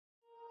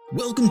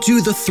Welcome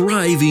to The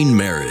Thriving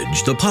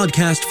Marriage, the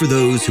podcast for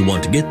those who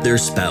want to get their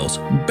spouse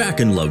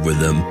back in love with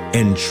them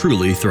and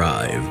truly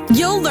thrive.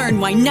 You'll learn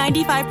why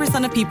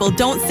 95% of people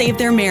don't save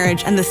their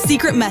marriage and the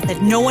secret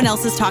method no one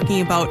else is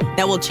talking about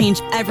that will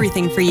change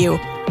everything for you.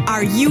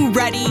 Are you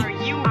ready?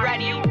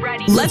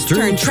 Let's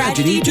turn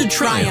tragedy to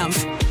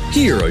triumph.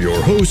 Here are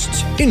your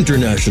hosts,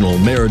 international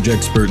marriage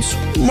experts,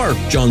 Mark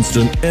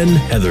Johnston and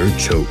Heather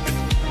Choate.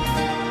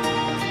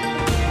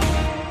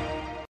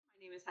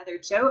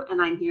 Choate,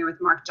 and I'm here with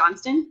Mark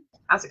Johnston.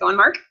 How's it going,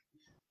 Mark?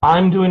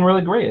 I'm doing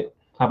really great.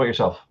 How about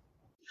yourself?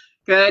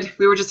 Good.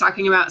 We were just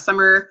talking about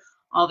summer,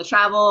 all the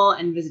travel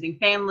and visiting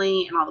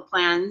family and all the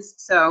plans.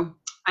 So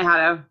I had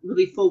a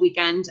really full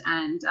weekend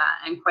and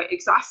I'm quite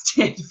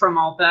exhausted from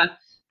all the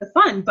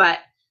fun,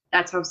 but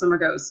that's how summer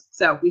goes.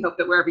 So we hope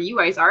that wherever you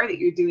guys are, that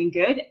you're doing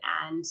good.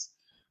 And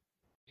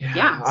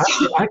yeah.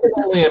 I can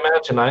only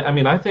imagine.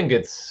 I think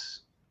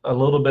it's a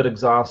little bit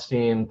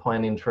exhausting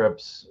planning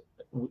trips.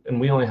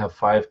 And we only have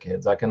 5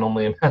 kids. I can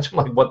only imagine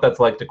what that's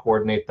like to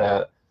coordinate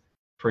that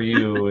for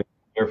you and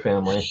your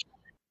family.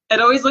 It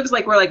always looks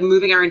like we're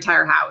moving our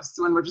entire house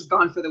when we're just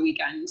gone for the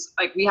weekend.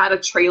 We had a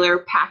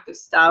trailer packed of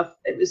stuff.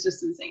 It was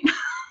just insane.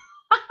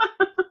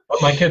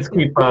 My kids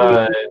keep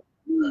trying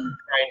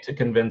to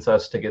convince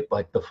us to get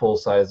the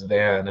full-size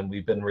van, and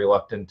we've been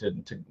reluctant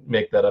to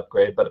make that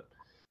upgrade. But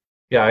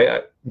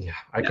I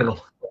can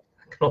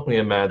only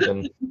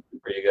imagine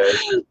for you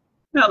guys.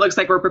 No, it looks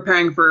like we're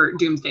preparing for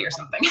doomsday or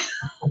something.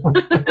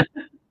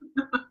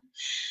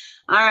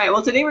 All right.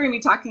 Well, today we're going to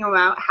be talking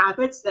about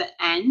habits that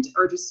end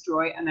or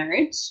destroy a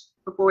marriage.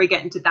 Before we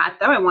get into that,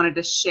 though, I wanted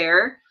to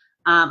share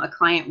a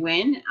client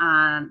win.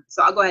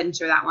 So I'll go ahead and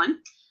share that one.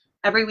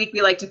 Every week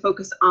we like to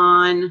focus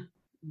on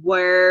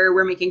where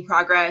we're making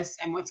progress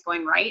and what's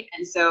going right.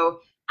 And so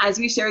as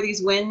we share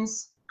these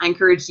wins, I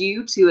encourage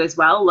you to as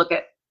well look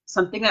at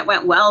something that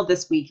went well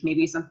this week,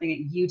 maybe something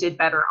that you did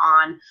better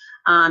on,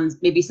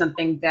 maybe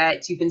something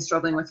that you've been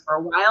struggling with for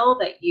a while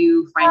that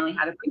you finally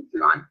had a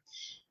breakthrough on.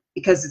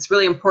 Because it's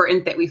really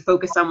important that we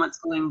focus on what's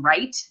going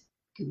right.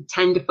 We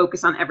tend to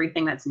focus on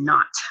everything that's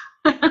not.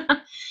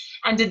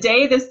 And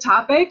today, this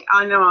topic,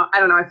 I don't know,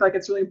 I feel like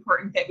it's really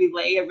important that we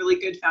lay a really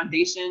good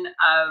foundation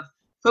of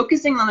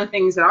focusing on the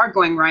things that are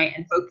going right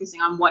and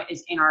focusing on what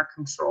is in our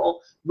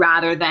control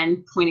rather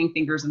than pointing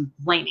fingers and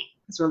blaming.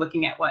 Because we're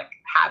looking at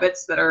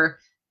habits that are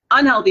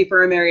unhealthy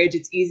for a marriage.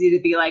 It's easy to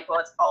be well,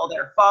 it's all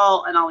their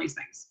fault and all these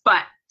things.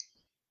 But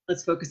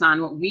let's focus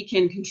on what we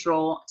can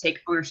control,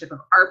 take ownership of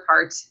our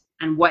part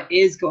and what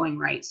is going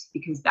right,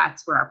 because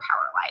that's where our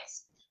power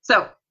lies.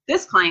 So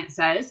this client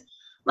says,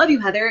 love you,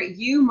 Heather.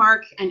 You,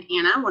 Mark, and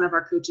Anna, one of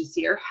our coaches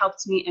here,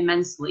 helped me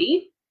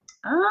immensely.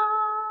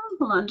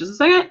 Hold on just a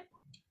second.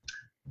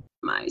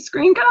 My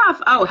screen cut off.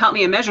 Oh, help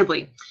me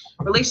immeasurably.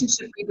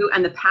 Relationship reboot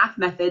and the PATH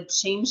method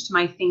changed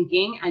my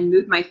thinking and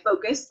moved my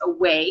focus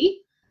away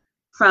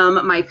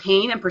from my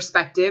pain and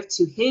perspective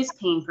to his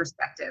pain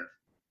perspective.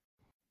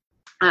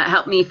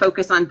 Helped me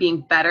focus on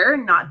being better,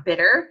 not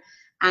bitter,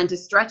 and to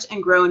stretch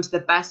and grow into the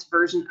best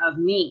version of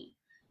me.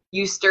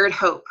 You stirred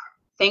hope.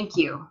 Thank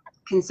you.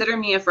 Consider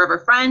me a forever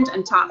friend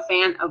and top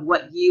fan of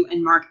what you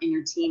and Mark and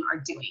your team are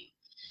doing.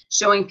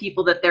 Showing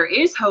people that there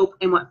is hope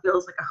in what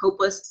feels like a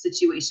hopeless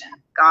situation.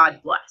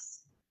 God bless.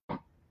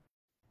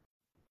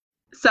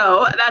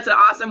 So that's an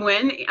awesome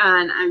win,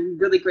 and I'm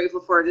really grateful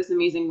for this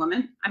amazing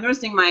woman. I'm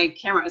noticing my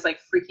camera is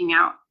freaking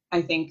out,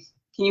 I think.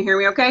 Can you hear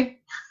me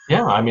okay?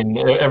 Yeah,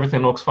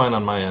 everything looks fine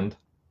on my end.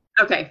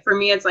 Okay, for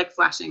me it's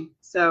flashing.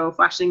 So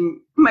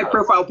flashing my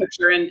profile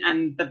picture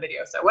and the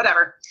video, so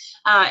whatever.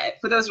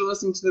 For those who are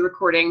listening to the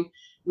recording,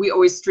 we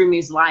always stream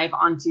these live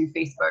onto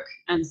Facebook,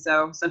 and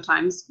so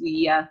sometimes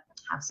we have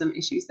some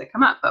issues that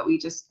come up, but we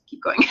just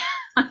keep going.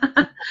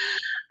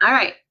 All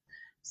right.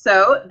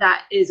 So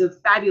that is a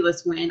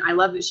fabulous win. I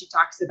love that she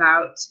talks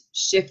about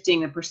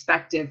shifting the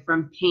perspective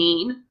from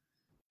pain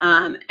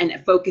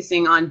and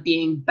focusing on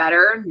being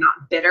better,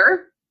 not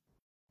bitter.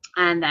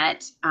 And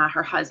that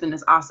her husband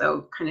is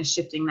also kind of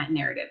shifting that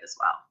narrative as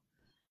well.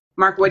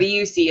 Mark, what do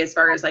you see as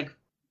far as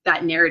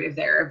that narrative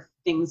there? If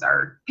things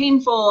are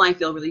painful, I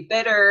feel really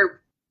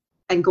bitter,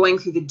 and going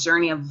through the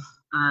journey of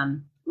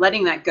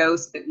letting that go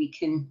so that we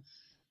can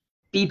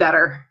be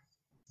better.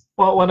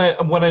 Well,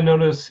 what I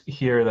notice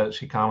here that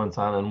she comments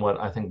on, and what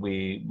I think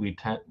we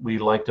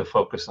like to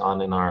focus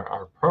on in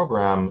our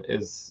program,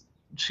 is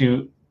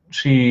she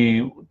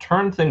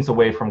turned things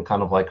away from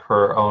kind of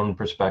her own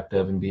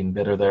perspective and being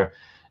bitter there,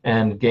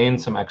 and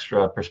gained some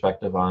extra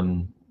perspective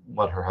on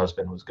what her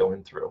husband was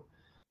going through.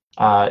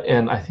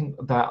 And I think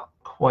that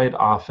quite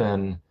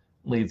often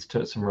leads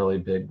to some really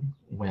big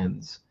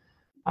wins.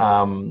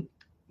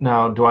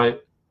 Now,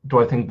 do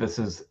I think this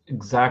is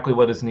exactly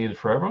what is needed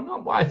for everyone? No,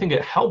 well, I think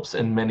it helps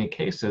in many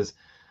cases,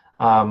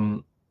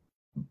 but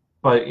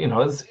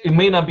it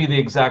may not be the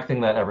exact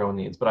thing that everyone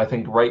needs. But I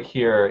think right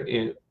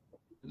here,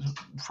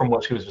 from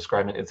what she was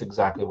describing, it's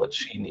exactly what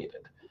she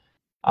needed.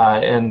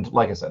 And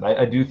like I said,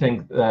 I do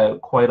think that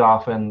quite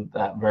often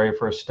that very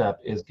first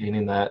step is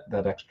gaining that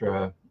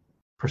extra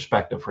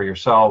perspective for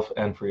yourself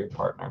and for your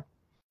partner.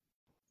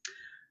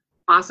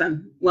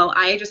 Awesome. Well,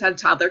 I just had a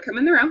toddler come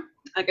in the room.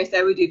 Like I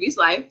said, we do these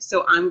live,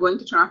 so I'm going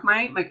to turn off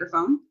my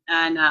microphone.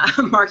 And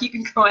Mark, you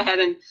can go ahead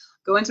and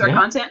go into our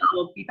content.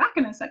 I'll be back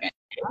in a second.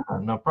 Yeah,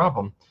 no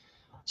problem.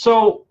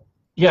 So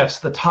yes,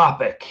 the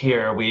topic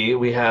here we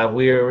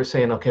were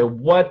saying, okay,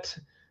 what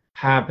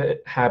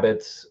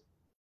habits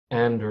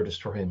end or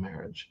destroy a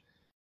marriage?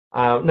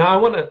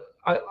 Now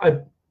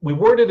we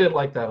worded it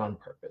like that on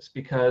purpose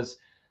because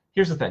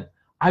here's the thing.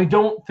 I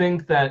don't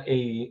think that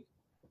a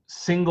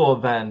single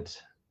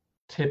event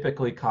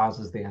typically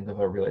causes the end of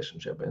a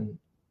relationship. And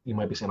you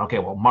might be saying, okay,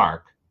 well,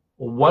 Mark,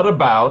 what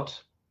about,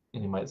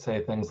 and you might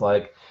say things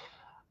like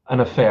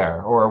an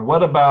affair, or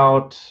what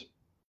about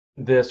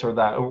this or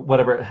that, or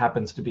whatever it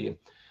happens to be.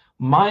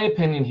 My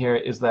opinion here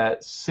is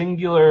that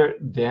singular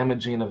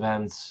damaging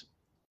events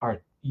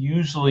are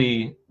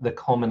usually the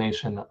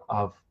culmination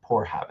of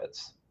poor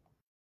habits.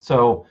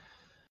 So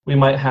we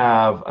might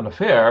have an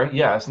affair,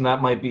 yes, and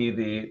that might be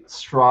the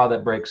straw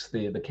that breaks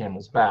the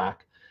camel's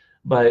back.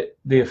 But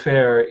the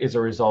affair is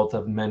a result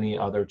of many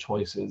other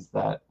choices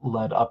that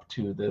led up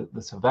to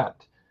this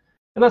event.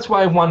 And that's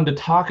why I wanted to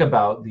talk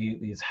about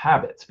these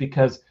habits,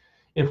 because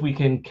if we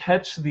can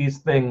catch these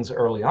things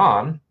early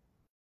on,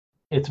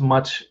 it's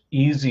much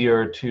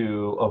easier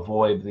to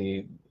avoid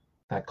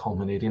that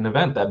culminating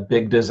event, that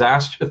big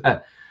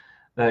disaster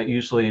that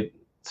usually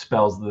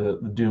spells the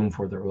doom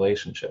for the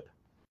relationship.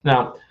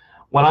 Now,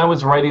 when I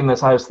was writing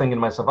this, I was thinking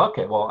to myself,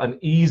 okay, well, an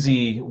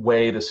easy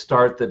way to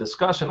start the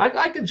discussion, I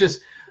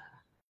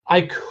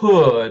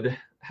could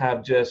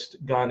have just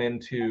gone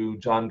into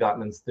John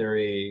Gottman's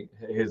theory,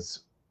 his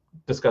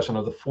discussion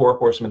of the 4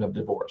 horsemen of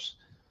divorce.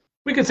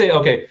 We could say,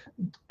 okay,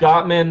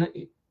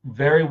 Gottman,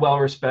 very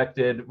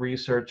well-respected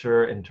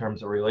researcher in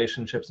terms of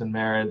relationships and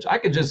marriage. I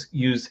could just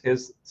use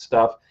his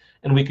stuff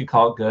and we could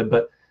call it good.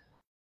 But,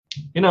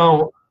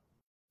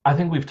 I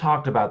think we've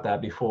talked about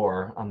that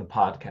before on the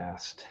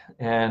podcast.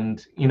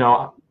 And,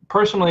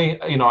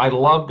 personally, I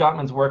love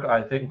Gottman's work.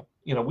 I think,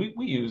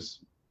 we use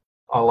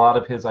a lot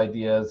of his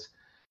ideas,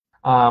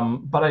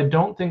 but I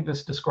don't think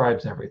this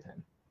describes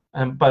everything.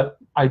 But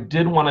I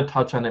did want to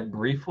touch on it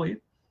briefly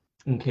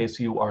in case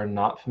you are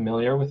not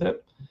familiar with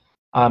it,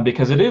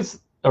 because it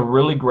is a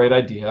really great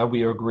idea.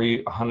 We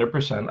agree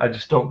 100%. I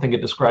just don't think it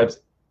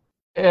describes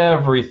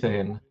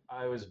everything.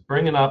 I was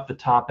bringing up the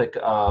topic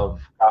of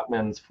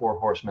Gottman's 4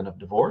 horsemen of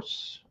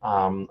divorce.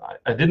 I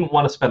didn't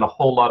want to spend a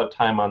whole lot of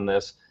time on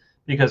this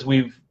because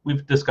we've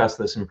discussed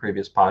this in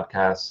previous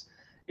podcasts.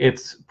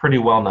 It's pretty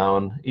well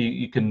known.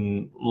 You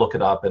can look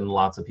it up and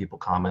lots of people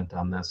comment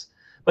on this.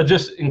 But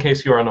just in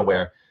case you're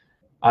unaware,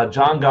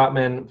 John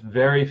Gottman,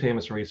 very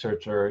famous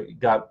researcher,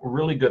 got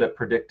really good at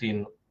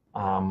predicting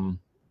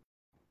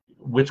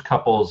which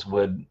couples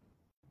would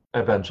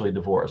eventually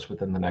divorce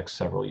within the next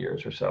several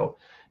years or so.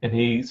 And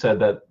he said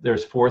that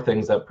there's 4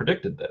 things that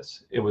predicted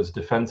this. It was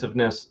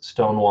defensiveness,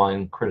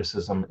 stonewalling,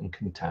 criticism, and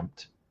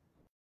contempt.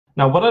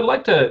 Now, what I'd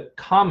like to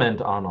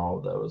comment on all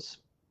of those,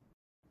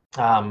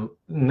 and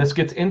this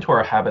gets into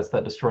our habits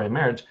that destroy a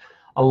marriage,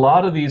 a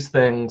lot of these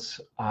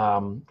things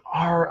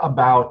are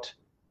about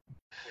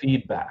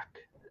feedback,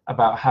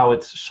 about how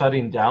it's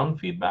shutting down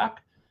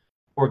feedback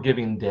or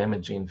giving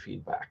damaging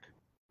feedback.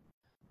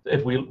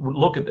 If we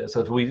look at this,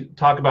 if we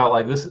talk about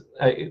like this,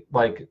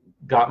 like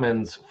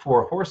Gottman's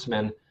 4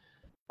 horsemen,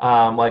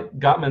 like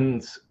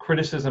Gottman's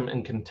criticism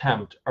and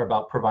contempt are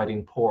about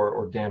providing poor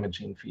or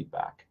damaging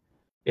feedback.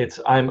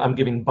 It's I'm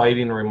giving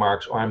biting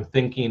remarks, or I'm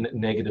thinking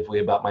negatively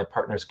about my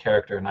partner's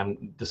character and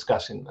I'm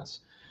discussing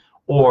this.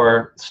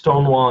 Or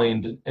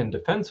stonewalling and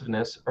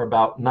defensiveness are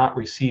about not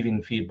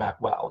receiving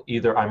feedback well.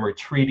 Either I'm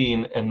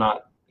retreating and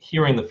not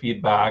hearing the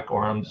feedback,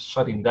 or I'm just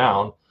shutting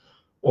down,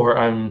 or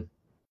I'm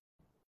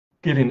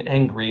getting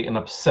angry and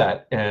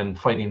upset and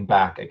fighting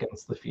back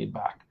against the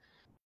feedback.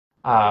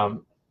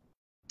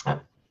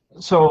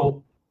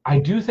 So I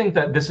do think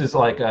that this is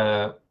like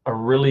a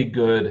really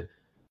good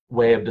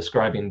way of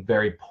describing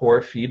very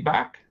poor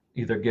feedback,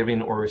 either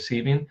giving or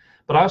receiving.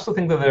 But I also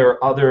think that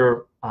there are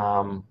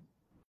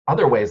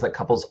other ways that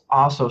couples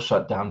also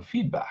shut down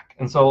feedback.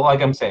 And so,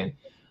 like I'm saying,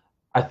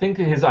 I think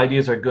that his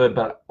ideas are good,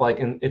 but like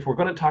if we're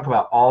going to talk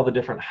about all the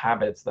different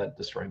habits that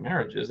destroy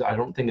marriages, I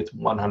don't think it's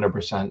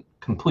 100%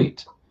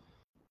 complete.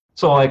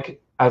 So,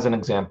 like as an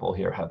example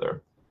here,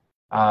 Heather,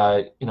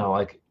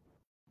 like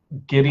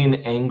getting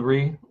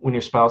angry when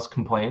your spouse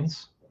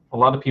complains. A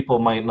lot of people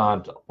might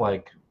not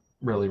like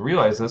really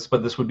realize this,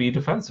 but this would be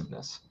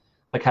defensiveness,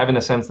 like having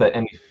a sense that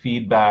any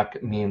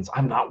feedback means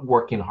I'm not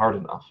working hard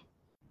enough.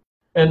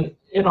 And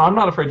I'm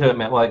not afraid to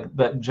admit like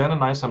that Jen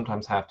and I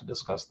sometimes have to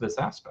discuss this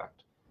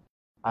aspect.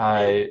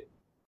 I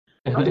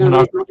would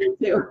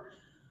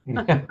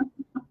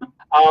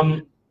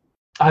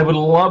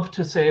love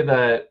to say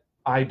that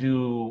I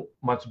do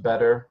much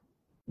better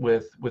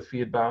with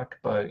feedback,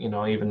 but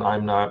even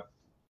I'm not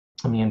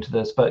immune to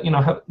this. But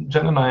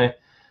Jen and I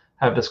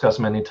have discussed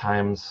many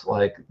times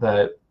like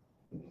that,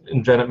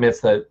 and Jen admits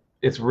that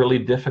it's really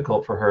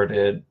difficult for her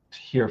to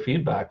hear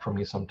feedback from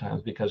me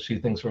sometimes, because she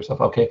thinks to herself,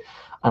 okay,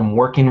 I'm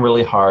working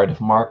really hard. If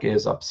Mark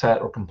is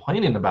upset or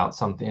complaining about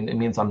something, it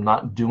means I'm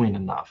not doing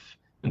enough.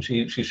 and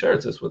she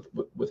shares this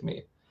with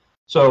me.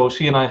 So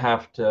she and I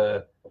have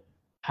to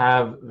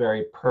have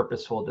very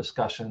purposeful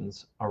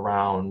discussions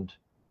around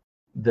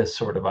this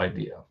sort of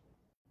idea.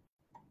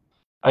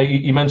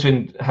 You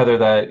mentioned, Heather,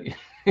 that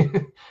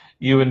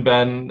you and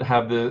Ben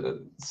have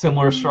the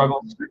similar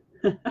struggles.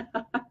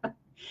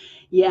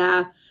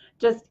 Yeah,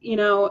 just,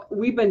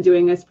 we've been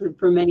doing this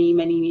for many,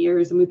 many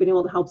years, and we've been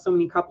able to help so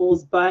many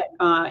couples, but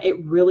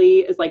it really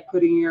is like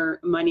putting your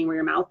money where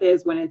your mouth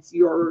is when it's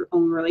your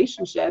own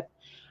relationship.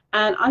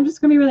 And I'm just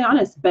gonna be really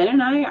honest, Ben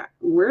and I,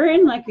 we're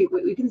in like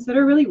what we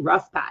consider a really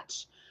rough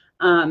patch.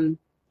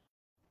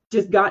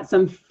 Just got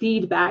some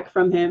feedback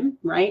from him,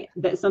 right?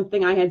 That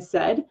something I had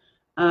said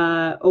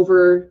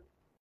over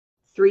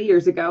 3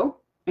 years ago,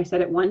 I said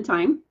it one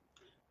time,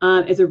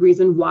 is a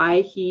reason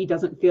why he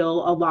doesn't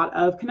feel a lot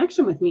of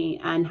connection with me,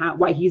 and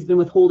why he's been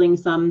withholding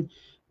some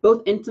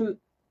both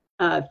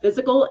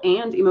physical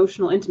and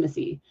emotional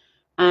intimacy.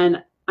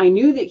 And I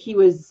knew that he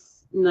was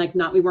like,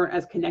 we weren't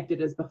as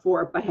connected as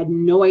before, but I had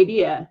no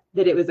idea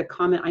that it was a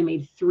comment I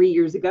made 3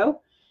 years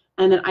ago,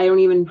 and that I don't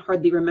even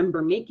hardly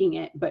remember making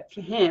it. But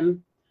to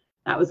him,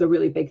 that was a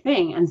really big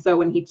thing. And so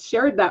when he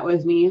shared that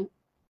with me,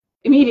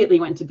 immediately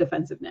went to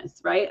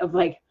defensiveness, right? Of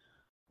like,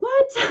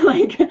 what?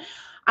 Like,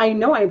 I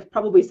know I've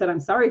probably said I'm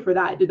sorry for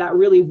that. Did that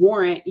really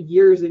warrant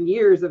years and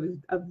years of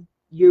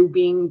you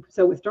being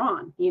so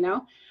withdrawn,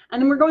 And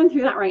then we're going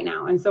through that right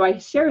now. And so I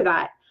share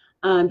that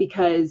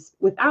because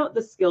without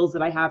the skills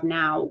that I have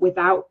now,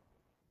 without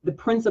the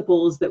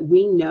principles that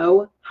we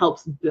know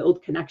helps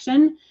build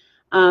connection,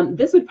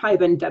 this would probably have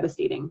been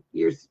devastating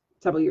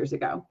several years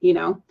ago,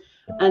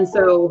 And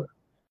so,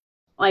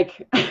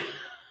 like,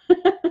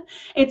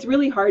 it's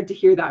really hard to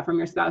hear that from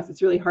your spouse.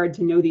 It's really hard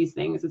to know these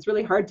things. It's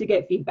really hard to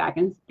get feedback.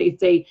 And they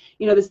say,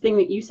 this thing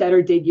that you said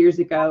or did years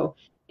ago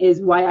is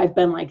why I've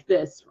been like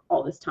this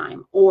all this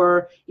time.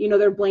 Or,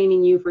 they're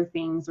blaming you for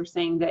things, or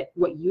saying that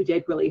what you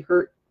did really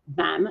hurt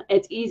them.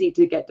 It's easy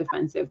to get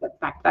defensive. In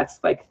fact, that's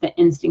like the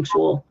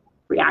instinctual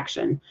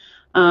reaction.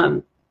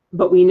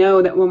 But we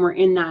know that when we're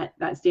in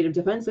that state of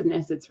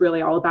defensiveness, it's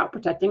really all about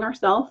protecting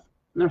ourselves,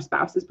 and our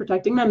spouse is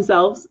protecting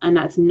themselves, and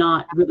that's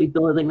not really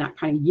building that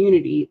kind of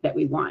unity that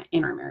we want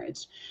in our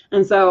marriage.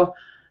 And so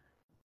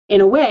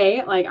in a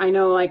way, like, I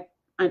know, like,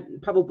 I'm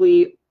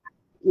probably,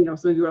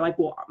 some of you are like,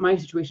 well, my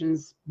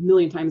situation's a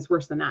million times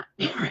worse than that,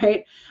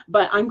 right?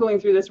 But I'm going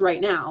through this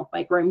right now,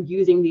 like, where I'm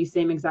using these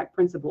same exact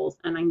principles,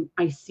 and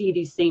I see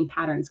these same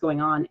patterns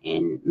going on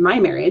in my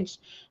marriage,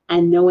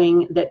 and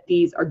knowing that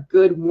these are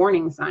good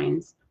warning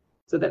signs,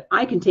 so that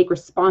I can take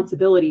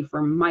responsibility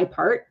for my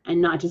part and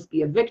not just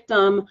be a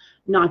victim,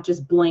 not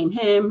just blame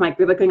him. Like,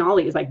 we're looking at all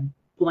these, like,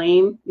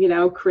 blame,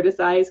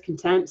 criticize,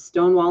 contempt,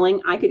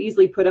 stonewalling. I could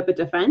easily put up a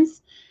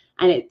defense,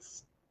 and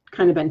it's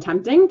kind of been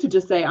tempting to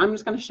just say, I'm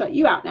just going to shut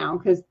you out now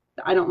because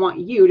I don't want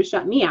you to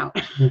shut me out.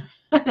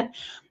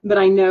 But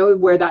I know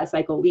where that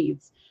cycle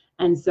leads.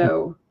 And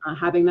so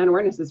having that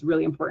awareness is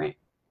really important.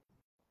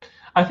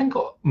 I think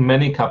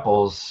many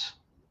couples,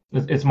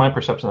 it's my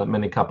perception that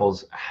many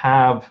couples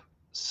have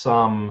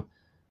some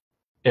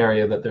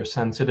area that they're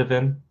sensitive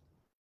in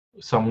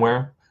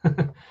somewhere.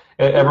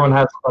 Everyone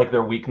has like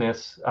their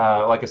weakness.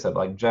 Like I said,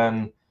 like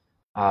Jen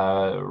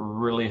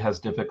really has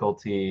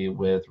difficulty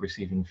with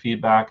receiving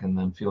feedback and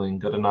then feeling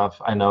good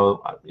enough. I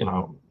know,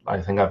 I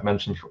think I've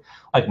mentioned,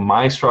 like,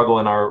 my struggle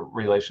in our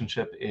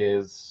relationship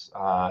is,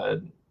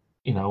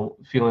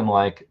 feeling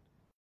like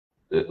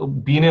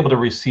being able to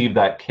receive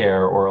that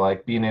care, or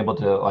like being able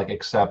to like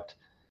accept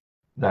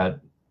that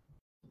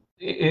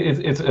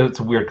it's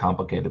a weird,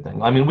 complicated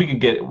thing. I mean, we could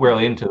get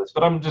really into this,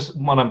 but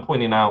what I'm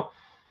pointing out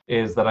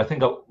is that I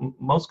think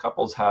most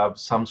couples have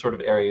some sort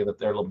of area that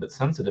they're a little bit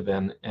sensitive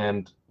in,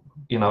 and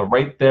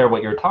right there,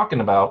 what you're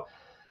talking about,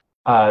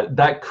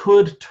 that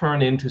could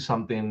turn into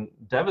something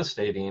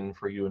devastating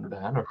for you and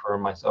Ben, or for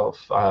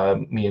myself,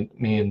 me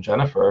and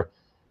Jennifer.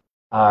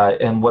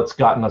 And what's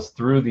gotten us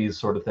through these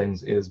sort of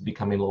things is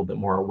becoming a little bit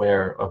more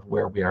aware of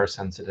where we are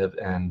sensitive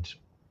and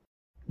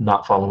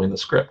not following the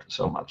script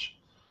so much.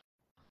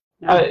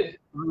 I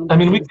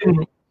mean,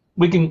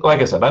 we can, like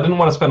I said, I didn't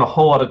want to spend a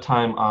whole lot of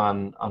time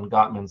on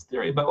Gottman's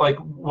theory, but like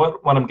what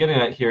I'm getting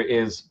at here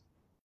is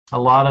a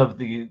lot of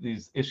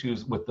these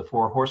issues with the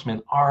Four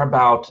Horsemen are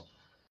about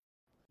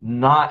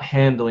not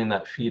handling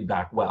that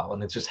feedback well,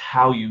 and it's just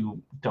how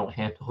you don't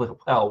handle it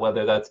well,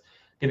 whether that's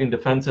getting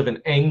defensive and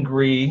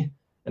angry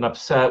and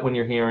upset when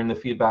you're hearing the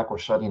feedback, or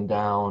shutting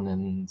down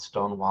and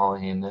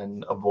stonewalling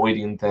and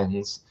avoiding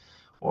things,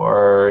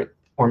 or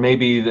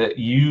maybe that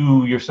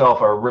you yourself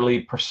are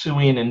really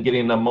pursuing and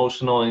getting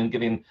emotional and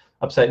getting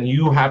upset, and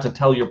you have to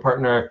tell your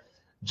partner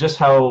just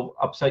how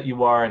upset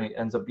you are, and it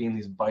ends up being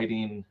these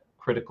biting,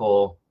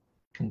 critical,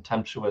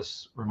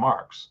 contemptuous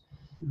remarks.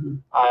 Mm-hmm.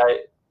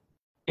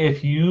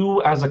 If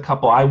you as a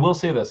couple, I will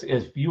say this,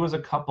 if you as a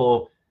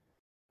couple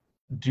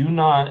do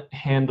not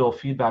handle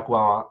feedback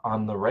well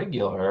on the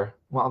regular,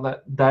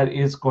 well, that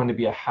is going to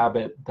be a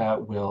habit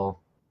that will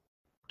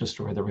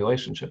destroy the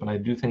relationship. And I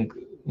do think,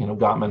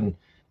 Gottman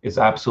is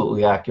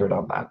absolutely accurate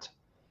on that.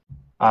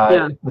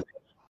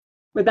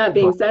 With that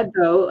being said,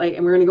 though, like,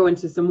 and we're going to go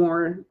into some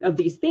more of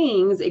these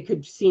things, it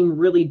could seem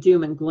really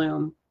doom and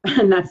gloom,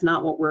 and that's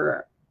not what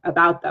we're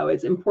about, though.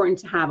 It's important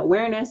to have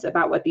awareness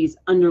about what these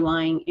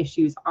underlying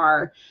issues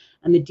are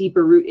and the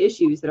deeper root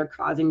issues that are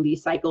causing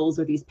these cycles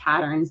or these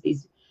patterns,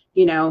 these,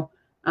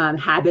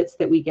 habits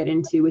that we get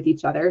into with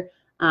each other.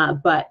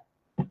 But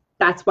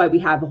that's why we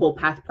have the whole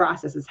path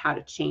process, is how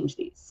to change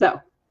these. So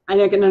I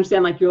can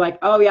understand, like, you're like,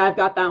 oh yeah, I've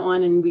got that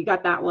one, and we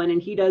got that one,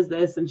 and he does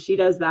this and she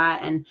does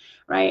that, and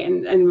right,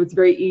 and it's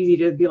very easy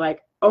to be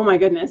like, oh my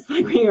goodness,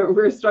 like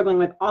we're struggling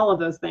with all of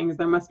those things,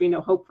 there must be no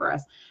hope for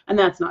us. And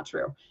that's not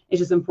true. It's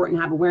just important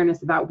to have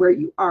awareness about where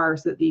you are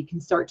so that you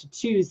can start to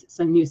choose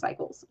some new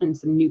cycles and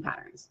some new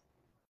patterns.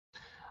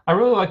 I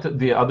really like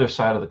the other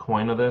side of the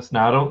coin of this.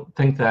 Now, I don't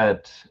think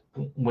that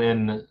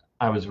when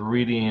I was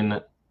reading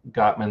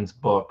Gottman's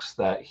books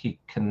that he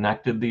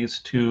connected these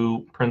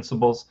two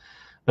principles,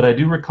 but I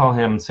do recall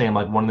him saying,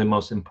 like, one of the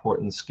most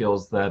important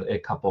skills that a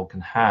couple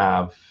can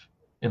have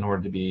in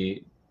order to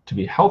be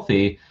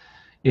healthy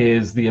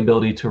is the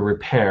ability to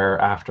repair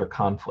after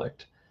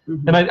conflict.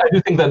 Mm-hmm. And I do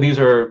think that these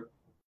are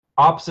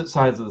opposite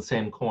sides of the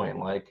same coin.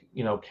 Like,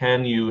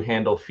 can you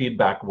handle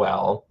feedback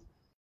well?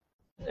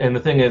 And the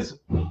thing is,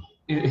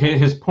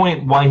 his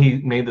point why he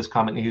made this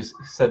comment, he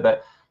said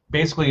that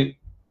basically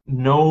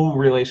no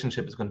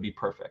relationship is going to be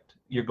perfect.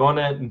 You're going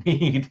to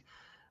need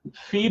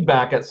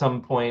feedback at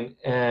some point,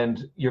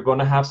 and you're going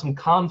to have some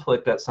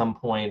conflict at some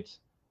point.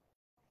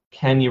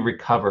 Can you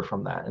recover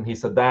from that? And he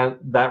said that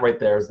right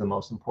there is the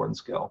most important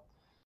skill.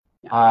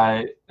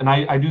 Yeah. And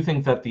I do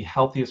think that the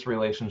healthiest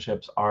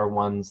relationships are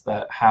ones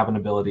that have an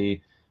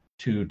ability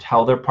to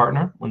tell their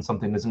partner when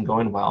something isn't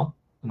going well,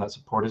 and that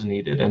support is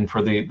needed, and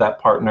for that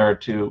partner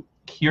to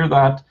hear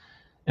that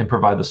and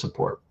provide the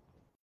support.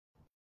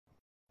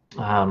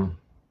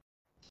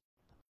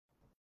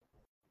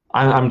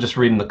 I'm just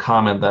reading the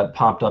comment that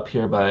popped up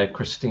here by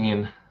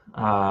Christine.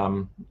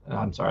 I'm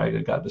sorry,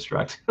 I got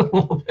distracted a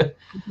little bit.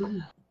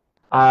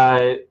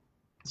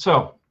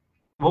 So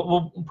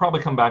we'll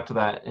probably come back to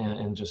that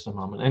in just a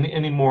moment.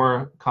 Any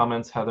more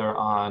comments, Heather,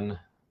 on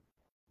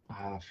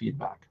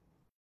feedback?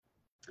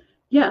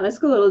 Yeah, let's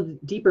go a little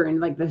deeper in,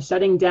 like, the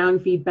shutting down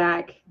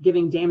feedback,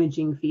 giving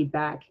damaging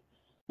feedback,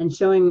 and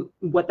showing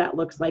what that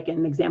looks like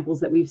in examples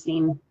that we've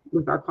seen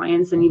with our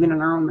clients and even in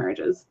our own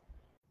marriages.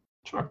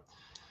 Sure.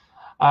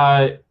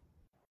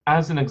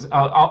 As an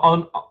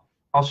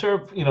I'll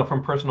share,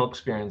 from personal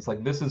experience.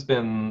 Like, this has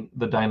been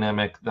the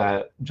dynamic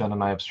that Jen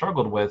and I have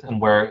struggled with,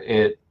 and where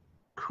it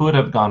could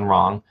have gone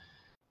wrong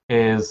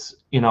is,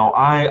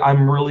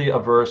 I'm really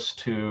averse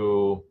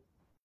to,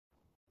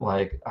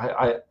 like,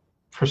 I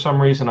for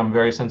some reason I'm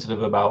very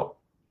sensitive about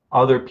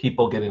other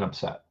people getting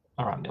upset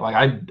around me. Like,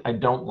 I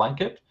don't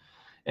like it,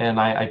 and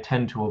I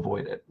tend to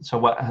avoid it.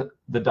 So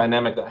the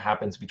dynamic that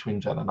happens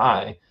between Jen and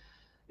I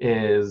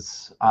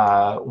is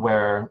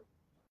where,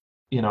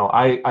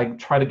 I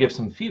try to give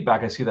some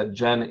feedback. I see that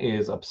Jen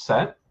is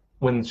upset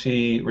when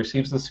she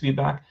receives this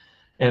feedback.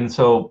 And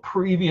so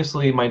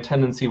previously my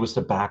tendency was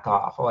to back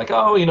off. Like,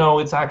 oh,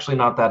 it's actually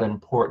not that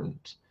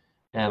important,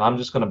 and I'm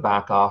just going to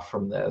back off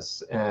from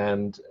this.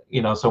 And,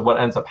 so what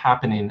ends up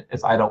happening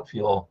is I don't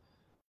feel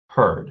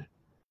heard.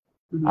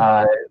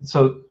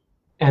 Mm-hmm.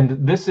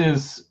 And this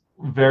is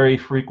very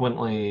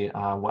frequently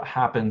what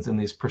happens in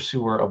these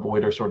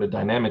pursuer-avoider sort of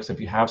dynamics.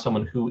 If you have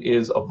someone who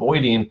is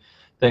avoiding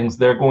things,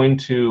 they're going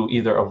to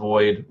either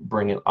avoid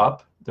bringing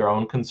up their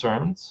own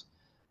concerns,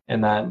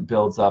 and that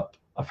builds up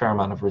a fair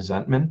amount of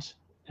resentment,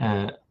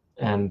 and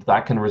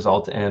that can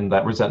result in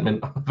that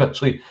resentment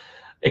eventually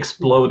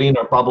exploding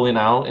or bubbling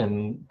out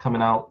and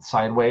coming out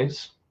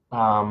sideways.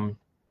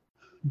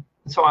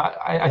 So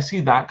I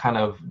see that kind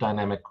of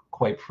dynamic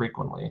quite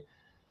frequently.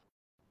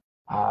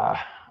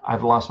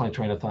 I've lost my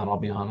train of thought, I'll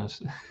be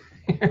honest.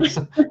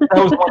 So that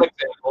was one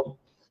example.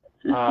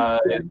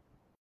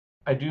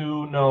 I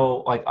do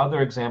know, like,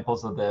 other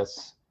examples of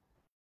this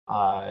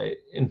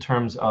in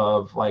terms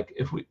of, like,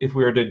 if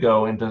we were to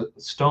go into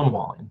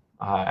stonewalling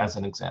as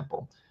an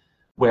example,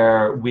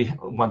 where we,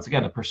 once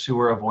again, a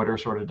pursuer-avoider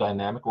sort of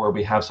dynamic, where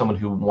we have someone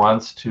who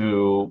wants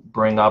to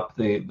bring up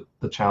the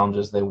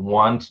challenges, they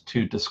want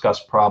to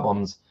discuss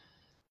problems,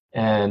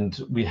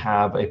 and we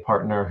have a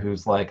partner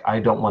who's like, I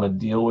don't want to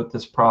deal with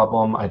this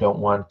problem, I don't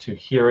want to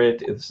hear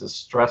it, this is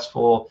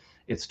stressful,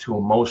 it's too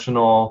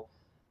emotional.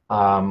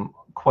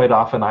 Quite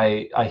often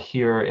I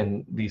hear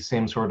in these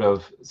same sort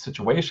of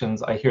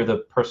situations, I hear the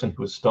person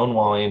who is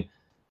stonewalling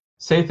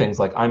say things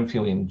like, I'm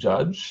feeling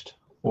judged,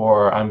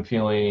 or I'm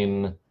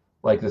feeling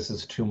like this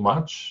is too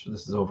much,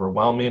 this is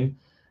overwhelming.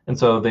 And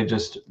so they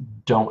just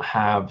don't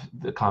have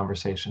the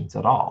conversations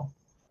at all.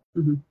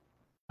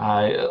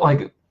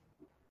 Mm-hmm.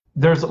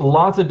 There's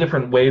lots of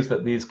different ways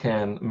that these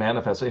can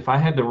manifest. If I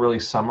had to really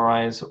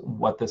summarize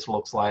what this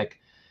looks like,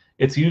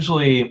 it's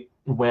usually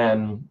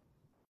when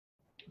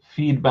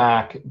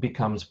feedback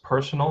becomes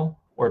personal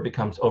or it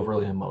becomes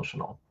overly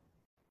emotional.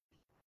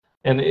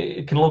 And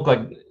it can look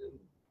like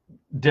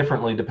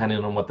differently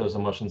depending on what those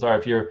emotions are.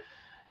 If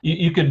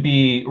you could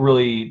be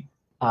really,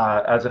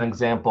 as an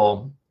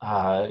example,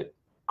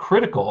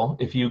 critical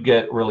if you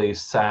get really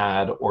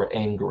sad or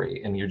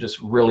angry and you're just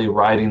really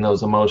riding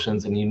those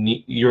emotions and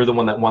you're the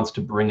one that wants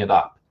to bring it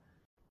up.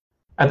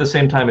 At the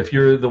same time, if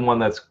you're the one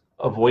that's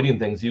avoiding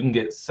things, you can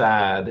get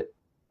sad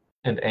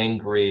and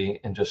angry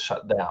and just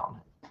shut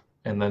down.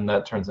 And then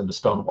that turns into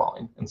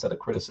stonewalling instead of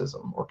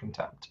criticism or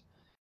contempt.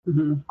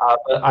 Mm-hmm.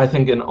 But I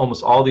think in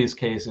almost all these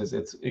cases,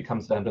 it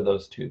comes down to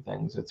those two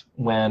things. It's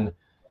when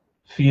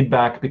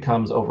feedback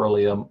becomes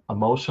overly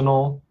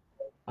emotional,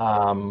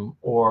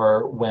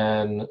 or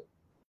when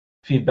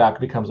feedback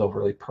becomes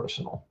overly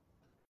personal.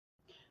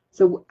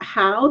 So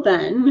how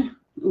then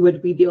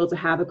would we be able to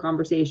have a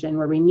conversation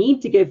where we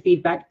need to give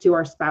feedback to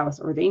our spouse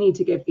or they need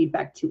to give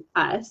feedback to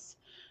us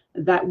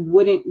that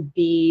wouldn't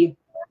be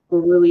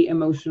really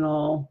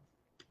emotional,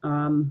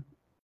 and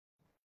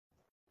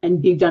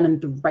be done in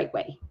the right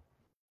way,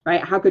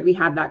 right? How could we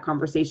have that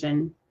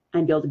conversation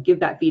and be able to give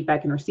that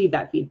feedback and receive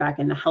that feedback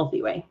in a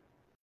healthy way?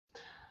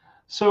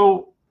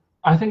 So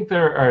I think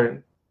there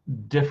are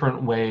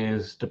different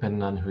ways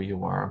depending on who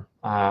you are.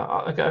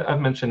 Like I've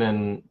mentioned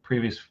in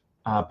previous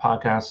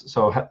podcasts,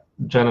 so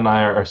Jen and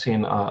I are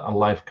seeing a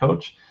life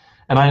coach,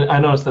 and I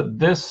noticed that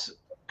this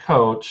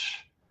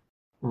coach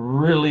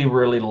really,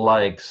 really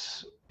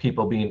likes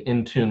people being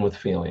in tune with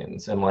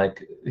feelings, and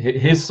like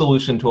his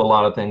solution to a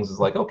lot of things is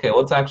like, okay,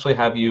 let's actually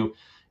have you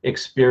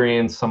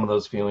experience some of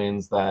those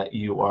feelings that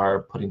you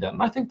are putting down.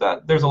 And I think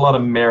that there's a lot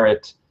of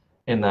merit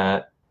in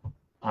that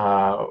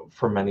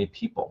for many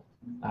people.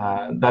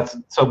 That's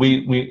so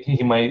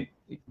he might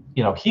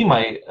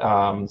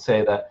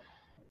say that,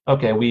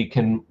 okay, we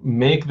can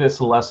make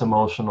this less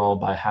emotional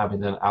by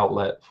having an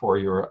outlet for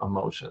your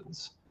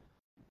emotions.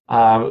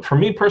 For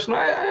me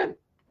personally,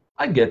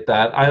 I get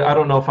that. I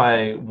don't know if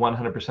I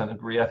 100%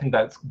 agree. I think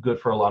that's good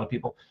for a lot of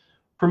people.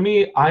 For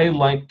me, I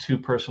like to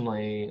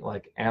personally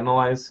like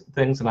analyze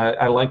things, and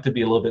I like to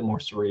be a little bit more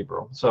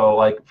cerebral. So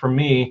like for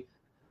me,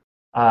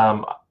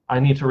 I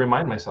need to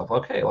remind myself,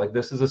 okay, like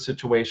this is a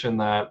situation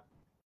that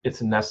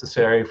it's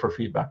necessary for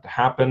feedback to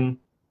happen.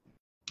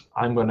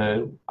 I'm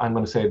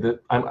gonna say that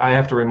I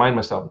have to remind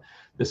myself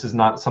this is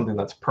not something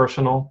that's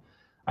personal.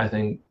 I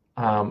think,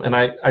 and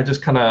I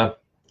just kind of,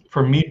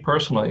 for me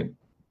personally,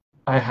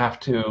 I have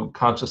to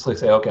consciously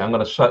say, okay, I'm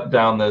going to shut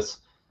down these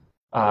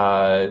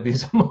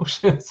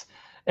emotions,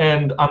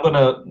 and I'm going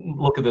to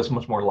look at this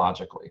much more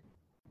logically.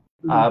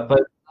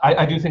 But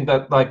I do think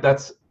that like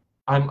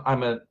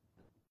I'm a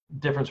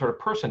different sort of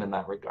person in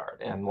that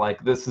regard, and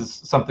like this is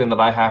something that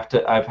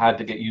I've had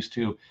to get used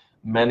to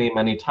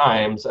many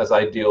times as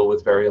I deal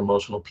with very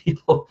emotional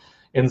people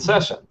in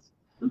sessions.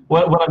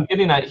 What I'm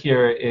getting at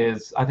here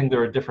is I think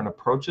there are different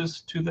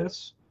approaches to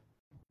this.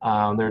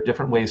 There are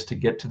different ways to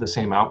get to the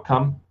same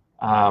outcome.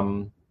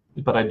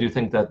 But I do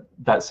think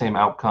that same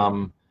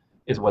outcome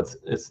is what's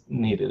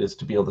needed, is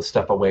to be able to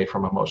step away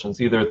from emotions,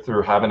 either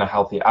through having a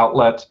healthy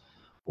outlet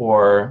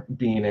or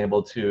being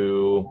able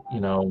to,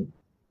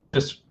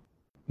 just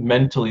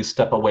mentally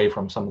step away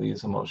from some of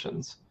these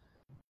emotions.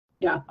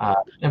 Yeah.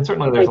 And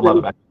certainly there's a lot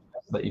of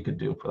actions that you could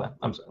do for that.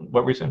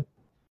 What were you saying?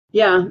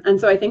 Yeah, and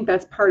so I think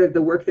that's part of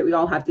the work that we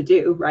all have to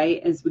do,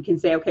 right? Is we can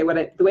say, okay,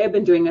 the way I've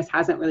been doing this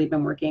hasn't really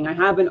been working. I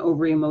have been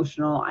over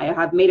emotional. I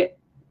have made it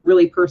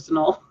really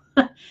personal,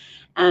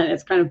 and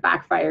it's kind of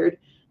backfired.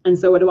 And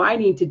so what do I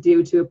need to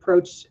do to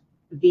approach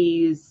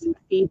these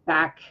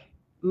feedback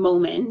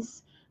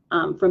moments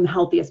from the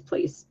healthiest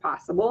place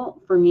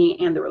possible for me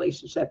and the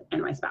relationship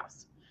and my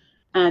spouse?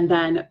 And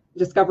then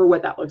discover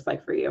what that looks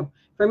like for you.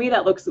 For me,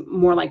 that looks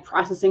more like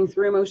processing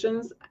through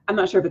emotions. I'm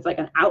not sure if it's like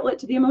an outlet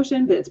to the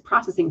emotion, but it's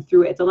processing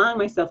through it. It's allowing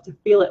myself to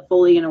feel it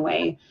fully in a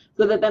way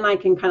so that then I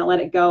can kind of let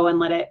it go and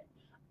let it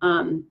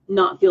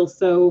not feel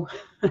so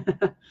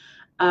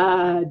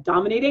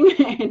dominating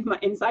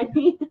inside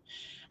me.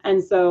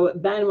 And so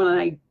then when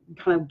I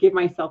kind of give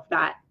myself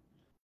that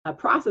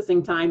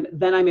processing time,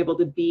 then I'm able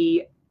to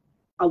be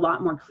a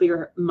lot more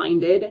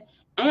clear-minded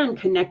and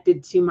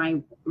connected to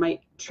my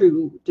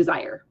true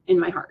desire in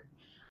my heart.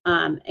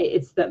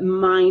 It's the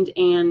mind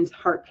and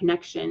heart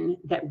connection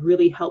that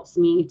really helps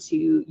me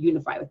to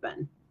unify with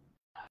Ben.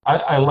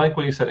 I like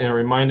what you said, and it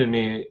reminded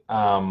me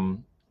a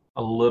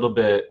little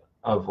bit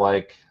of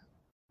what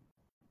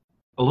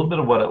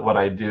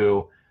I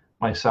do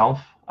myself.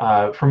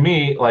 For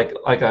me,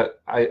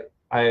 I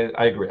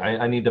agree.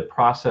 I need to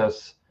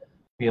process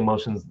the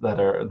emotions that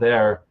are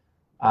there.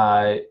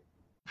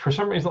 For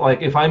some reason,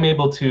 like if I'm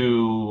able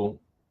to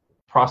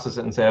process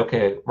it and say,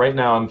 okay, right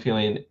now I'm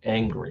feeling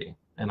angry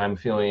and I'm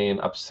feeling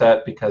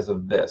upset because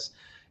of this,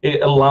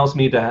 it allows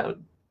me to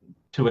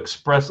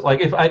express, like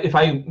if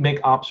I make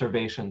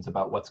observations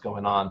about what's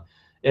going on,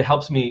 it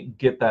helps me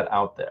get that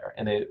out there,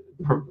 and it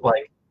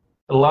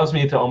allows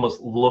me to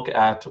almost look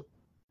at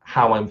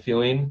how I'm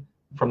feeling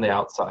from the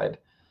outside.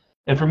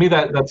 And for me,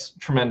 that's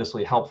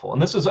tremendously helpful.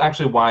 And this is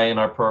actually why in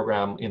our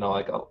program,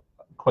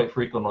 quite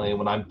frequently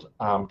when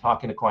I'm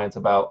talking to clients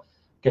about,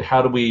 okay,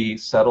 how do we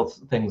settle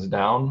things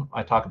down?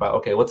 I talk about,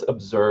 okay, let's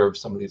observe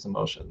some of these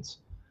emotions.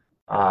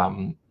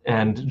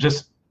 And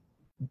just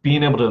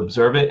being able to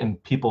observe it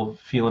and people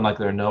feeling like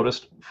they're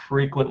noticed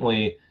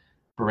frequently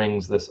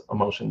brings this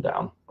emotion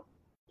down.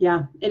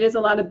 Yeah, it is a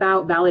lot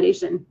about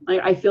validation.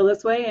 I feel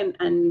this way,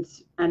 and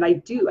I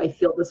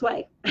feel this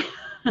way.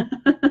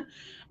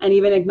 And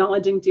even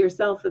acknowledging to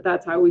yourself that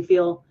that's how we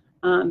feel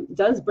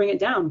does bring it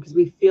down, because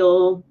we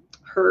feel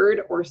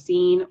heard or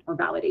seen or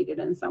validated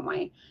in some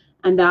way.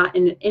 And that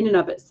in and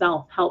of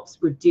itself helps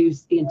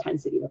reduce the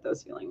intensity of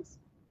those feelings.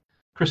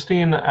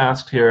 Christine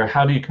asked here,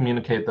 how do you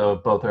communicate, though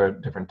both are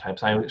different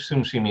types? I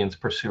assume she means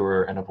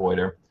pursuer and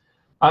avoider.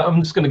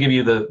 I'm just going to give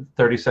you the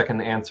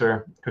 30-second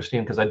answer,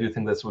 Christine, because I do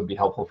think this would be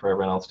helpful for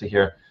everyone else to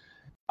hear.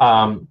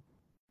 I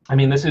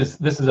mean, this is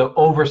an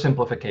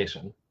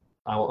oversimplification.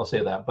 I'll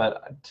say that,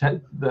 but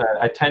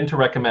I tend to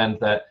recommend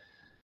that,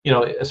 you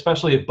know,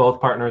 especially if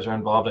both partners are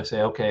involved, I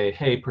say, okay,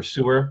 hey,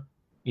 pursuer,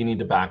 you need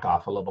to back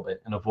off a little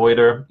bit. And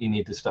avoider, you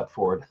need to step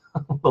forward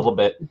a little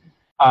bit.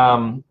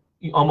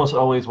 Almost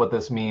always what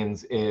this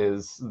means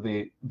is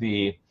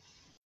the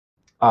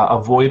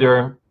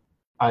avoider,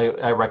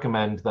 I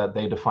recommend that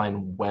they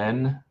define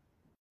when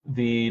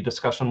the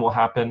discussion will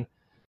happen,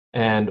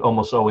 and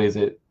almost always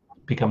it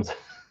becomes,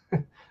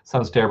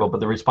 sounds terrible, but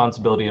the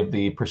responsibility of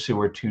the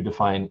pursuer to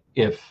define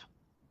if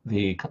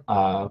the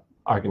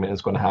argument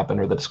is going to happen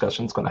or the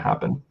discussion is going to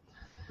happen.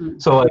 Mm-hmm.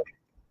 So like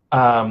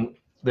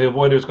the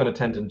avoider is going to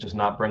tend to just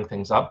not bring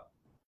things up.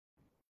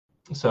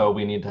 So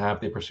we need to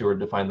have the pursuer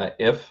define that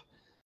if,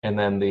 and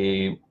then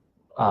the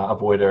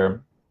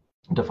avoider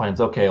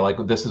defines, okay, like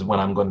this is when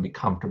I'm going to be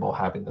comfortable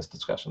having this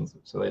discussion.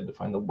 So they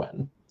define the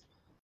when.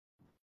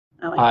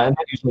 And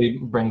that usually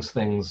brings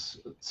things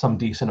some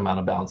decent amount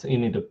of balance. You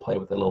need to play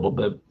with it a little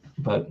bit,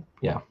 but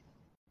yeah.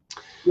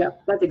 Yeah,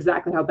 that's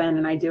exactly how Ben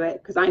and I do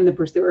it, because I'm the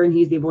pursuer and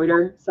he's the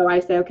avoider. So I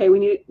say, okay, we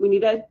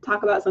need to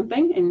talk about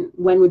something, and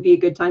when would be a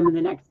good time in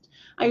the next.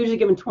 I usually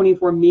give him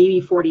 24,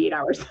 maybe 48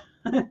 hours.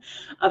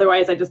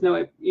 Otherwise, I just know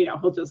it. You know,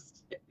 he'll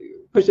just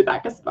push it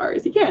back as far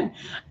as he can.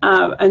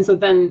 And so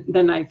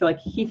then I feel like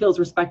he feels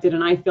respected,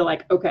 and I feel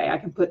like, okay, I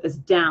can put this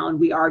down.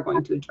 We are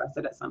going to address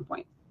it at some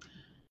point.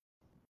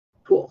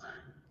 Cool.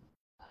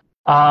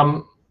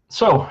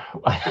 So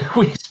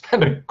we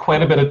spent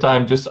quite a bit of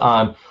time just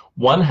on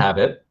one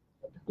habit.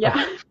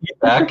 Yeah.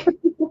 Feedback.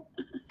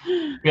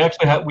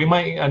 We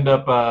might end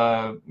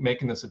up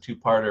making this a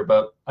two-parter,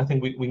 but I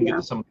think we can get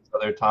to some of these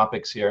other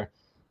topics here.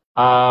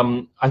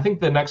 I think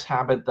the next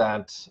habit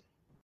that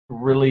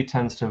really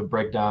tends to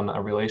break down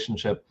a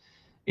relationship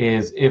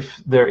is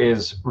if there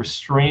is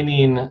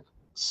restraining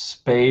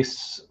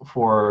space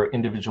for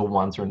individual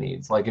wants or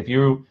needs. Like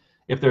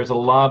if there's a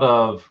lot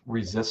of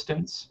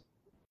resistance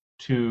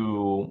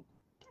to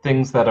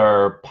things that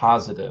are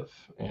positive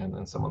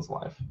in someone's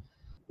life.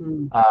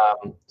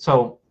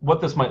 So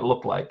what this might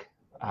look like,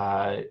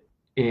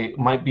 it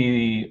might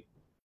be,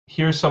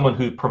 here's someone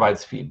who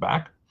provides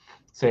feedback.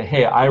 Say,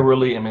 hey, I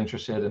really am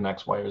interested in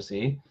X, Y, or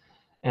Z.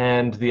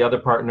 And the other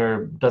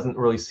partner doesn't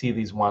really see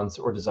these wants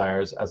or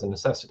desires as a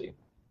necessity.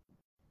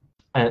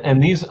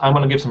 And these, I'm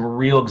going to give some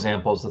real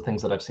examples of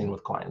things that I've seen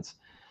with clients.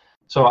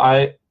 So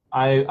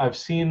I've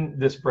seen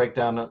this break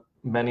down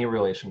many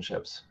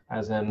relationships,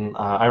 as in,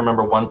 I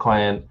remember one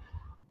client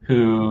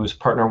whose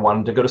partner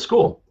wanted to go to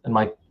school. And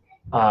my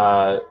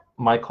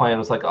client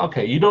was like,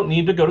 okay, you don't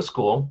need to go to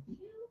school.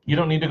 You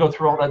don't need to go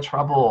through all that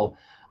trouble.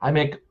 I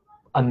make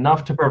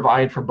enough to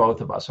provide for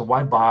both of us, so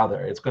why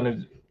bother? It's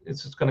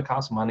just gonna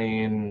cost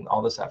money and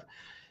all this effort.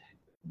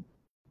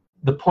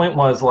 The point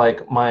was,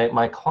 like,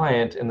 my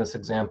client in this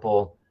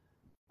example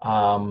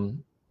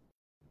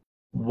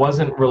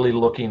wasn't really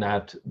looking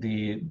at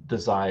the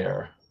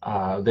desire.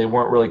 They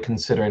weren't really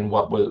considering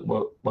what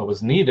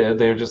was needed.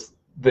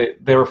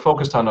 They were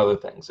focused on other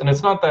things. And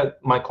it's not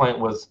that my client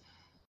was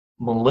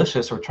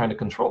malicious or trying to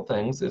control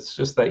things. It's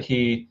just that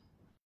he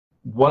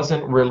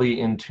wasn't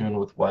really in tune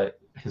with what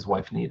his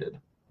wife needed.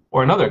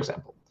 Or another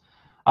example,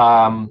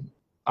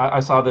 I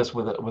saw this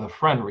with a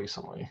friend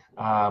recently,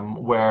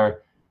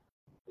 where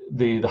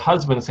the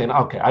husband is saying,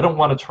 okay, I don't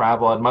want to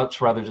travel, I'd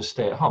much rather just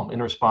stay at home,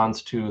 in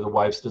response to the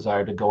wife's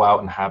desire to go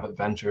out and have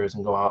adventures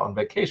and go out on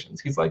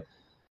vacations. He's like,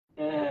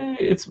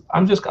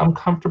 I'm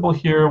comfortable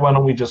here, why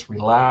don't we just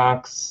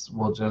relax,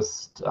 we'll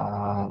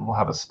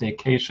have a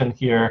staycation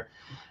here.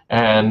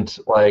 And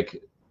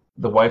like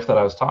the wife that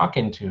I was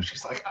talking to,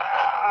 she's like,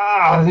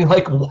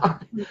 like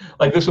what?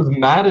 Like this was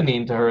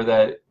maddening to her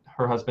that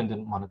her husband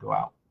didn't want to go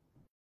out.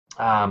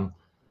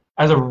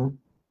 As a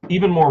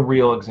even more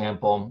real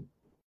example,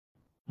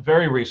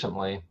 very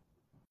recently,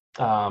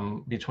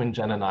 between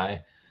Jen and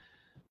I,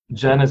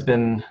 Jen has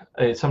been,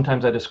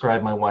 sometimes I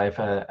describe my wife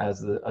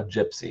as a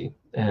gypsy,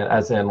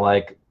 as in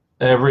like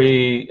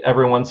every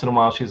once in a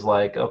while she's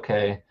like,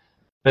 okay,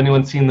 if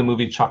anyone's seen the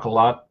movie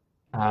Chocolat,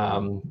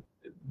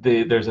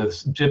 there's a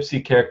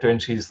gypsy character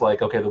and she's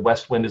like, okay, the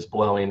west wind is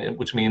blowing,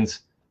 which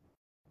means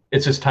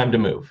it's just time to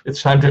move.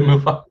 It's time to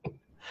move on.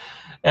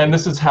 And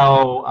this is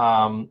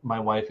how my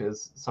wife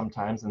is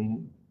sometimes,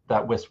 and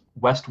that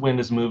west wind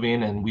is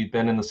moving, and we've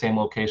been in the same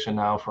location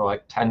now for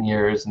like 10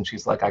 years, and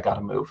she's like, I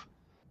gotta move.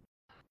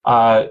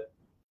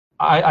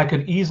 I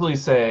could easily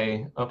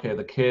say, okay,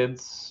 the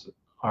kids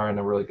are in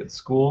a really good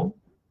school,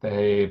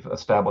 they've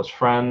established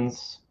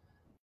friends,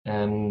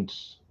 and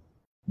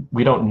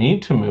we don't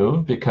need to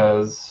move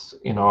because,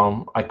 you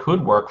know, I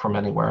could work from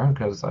anywhere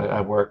because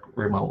I work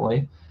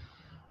remotely.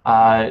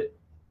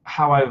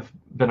 How I've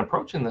been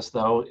approaching this,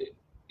 though,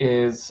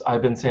 is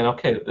I've been saying,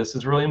 okay, this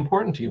is really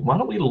important to you. Why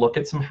don't we look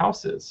at some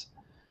houses?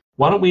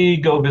 Why don't we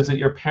go visit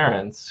your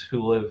parents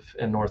who live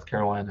in North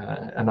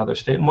Carolina, another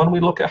state, and why don't we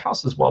look at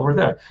houses while we're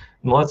there?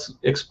 And let's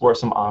explore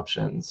some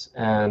options,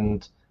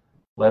 and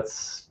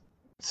let's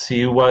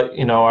see what,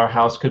 you know, our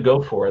house could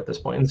go for at this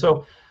point. And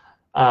so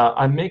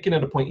I'm making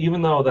it a point,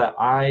 even though that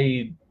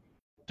I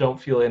don't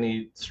feel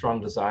any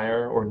strong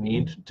desire or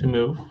need to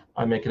move,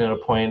 I'm making it a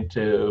point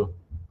to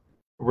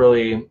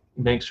really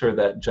make sure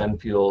that Jen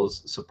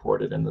feels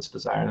supported in this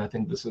desire. And I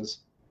think this is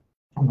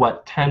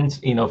what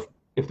tends, you know,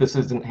 if this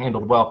isn't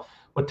handled well,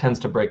 what tends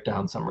to break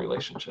down some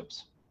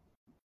relationships.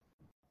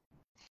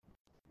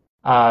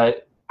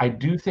 I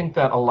do think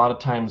that a lot of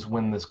times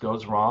when this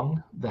goes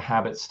wrong, the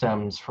habit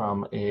stems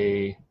from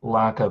a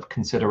lack of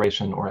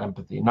consideration or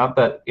empathy. Not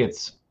that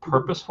it's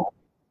purposeful.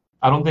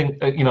 I don't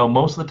think, you know,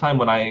 most of the time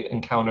when I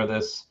encounter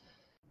this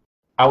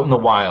out in the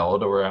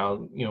wild or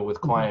out, you know,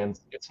 with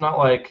clients, it's not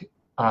like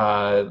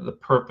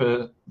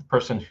the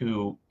person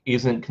who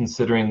isn't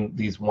considering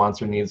these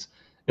wants or needs.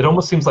 It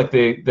almost seems like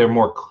they're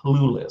more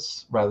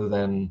clueless rather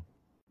than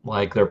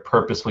like they're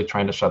purposely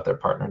trying to shut their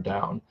partner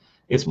down.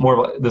 It's more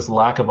like this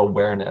lack of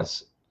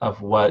awareness of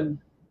what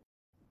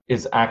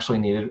is actually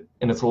needed.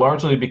 And it's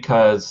largely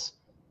because,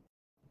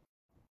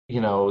 you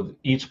know,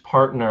 each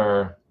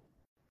partner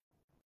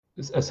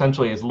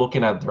essentially is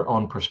looking at their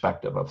own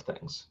perspective of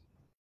things.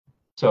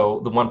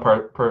 So the one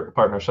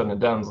partner shutting it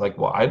down is like,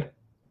 well,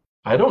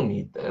 I don't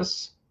need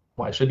this.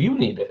 Why should you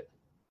need it?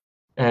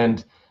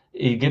 And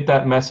you get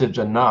that message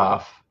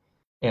enough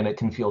and it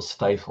can feel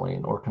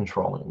stifling or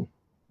controlling.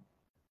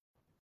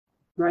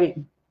 Right.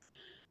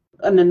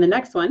 And then the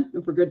next one,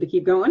 if we're good to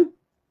keep going.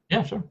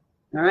 Yeah, sure.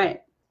 All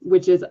right.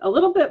 Which is a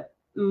little bit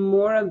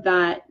more of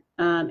that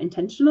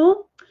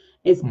intentional,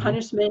 is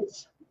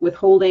punishment,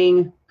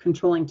 withholding,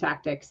 controlling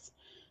tactics.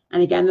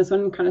 And again, this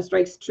one kind of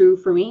strikes true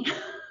for me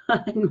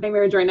in my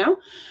marriage right now.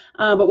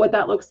 But what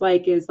that looks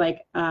like is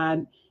like,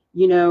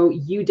 you know,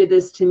 you did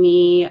this to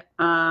me,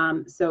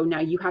 so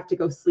now you have to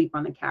go sleep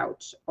on the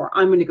couch, or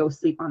I'm going to go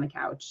sleep on the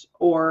couch,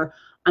 or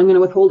I'm going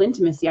to withhold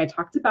intimacy. I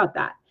talked about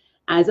that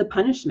as a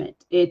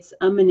punishment. It's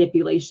a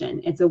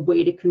manipulation. It's a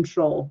way to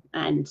control.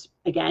 And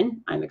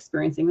again, I'm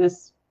experiencing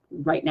this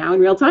right now in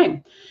real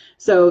time.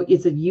 So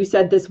it's a, you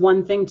said this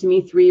one thing to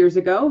me 3 years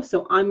ago,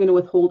 so I'm going to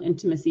withhold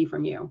intimacy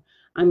from you.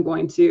 I'm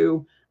going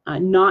to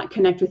not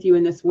connect with you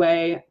in this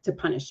way to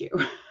punish you.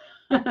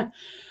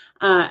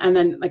 And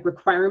then like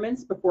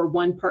requirements before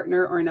one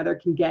partner or another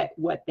can get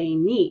what they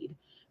need,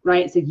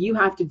 right? So you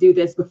have to do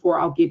this before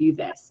I'll give you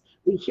this.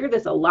 We hear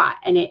this a lot,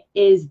 and it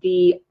is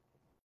the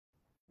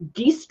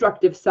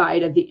destructive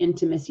side of the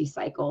intimacy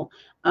cycle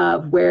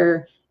of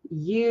where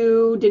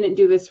you didn't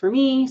do this for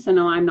me, so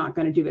now I'm not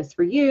going to do this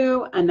for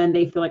you. And then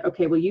they feel like,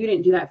 okay, well, you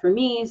didn't do that for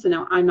me, so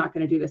now I'm not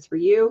going to do this for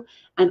you.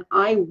 And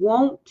I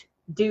won't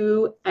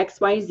do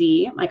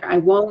XYZ, like I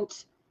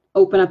won't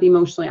open up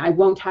emotionally. I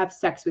won't have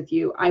sex with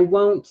you. I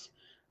won't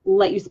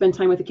let you spend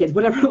time with the kids,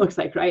 whatever it looks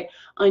like, right?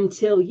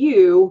 Until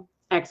you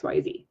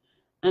XYZ.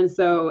 And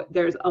so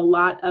there's a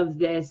lot of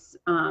this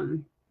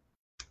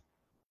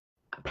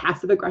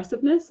passive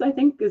aggressiveness, I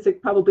think is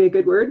probably a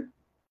good word,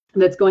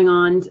 that's going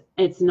on.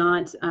 It's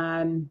not,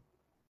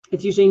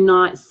 it's usually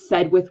not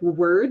said with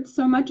words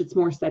so much. It's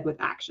more said with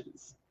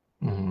actions.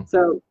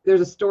 So there's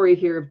a story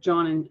here of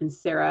John and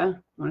Sarah.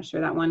 You want to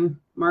share that one,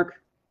 Mark?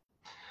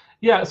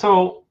 Yeah,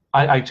 so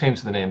I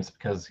changed the names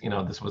because, you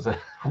know, this was a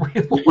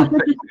real life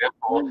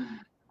example.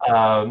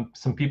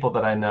 Some people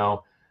that I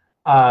know.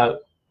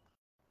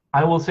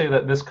 I will say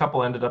that this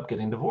couple ended up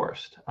getting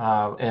divorced.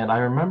 And I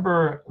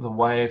remember the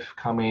wife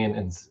coming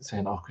and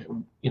saying, okay,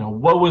 you know,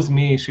 woe was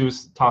me. She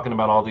was talking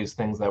about all these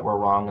things that were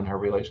wrong in her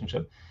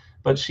relationship.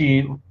 But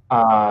she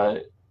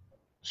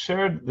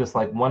shared this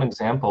like one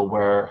example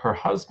where her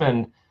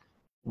husband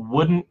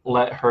wouldn't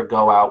let her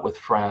go out with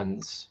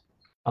friends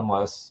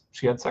unless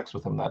she had sex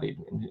with him that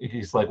evening.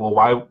 He's like,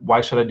 well, why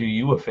should I do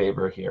you a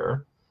favor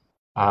here?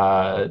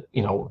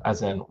 You know,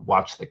 as in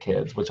watch the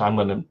kids, which I'm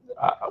going to,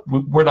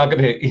 we're not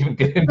going to even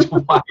get into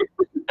why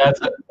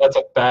that's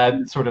a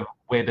bad sort of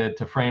way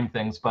to frame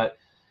things. But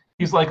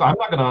he's like, I'm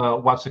not going to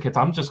watch the kids.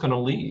 I'm just going to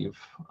leave.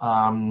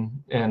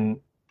 And,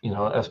 you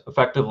know,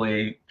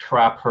 effectively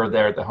trap her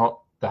there at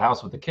the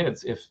house with the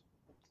kids if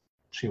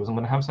she wasn't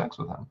going to have sex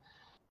with him.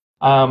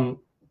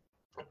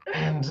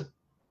 And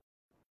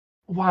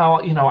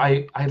while, you know,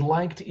 I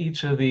liked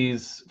each of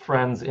these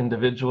friends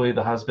individually,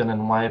 the husband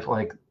and wife,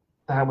 like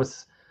that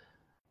was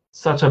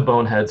such a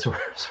bonehead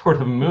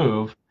sort of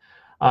move,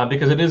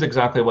 because it is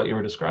exactly what you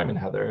were describing,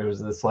 Heather. It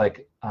was this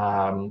like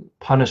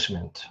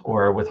punishment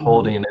or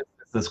withholding,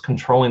 it's this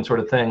controlling sort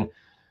of thing,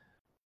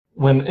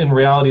 when in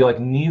reality, like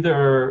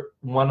neither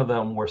one of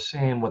them were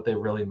saying what they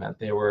really meant.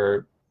 They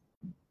were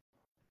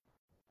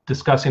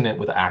discussing it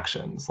with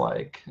actions,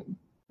 like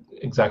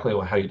exactly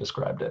how you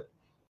described it.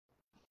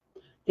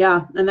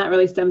 Yeah, and that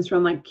really stems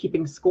from like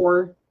keeping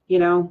score,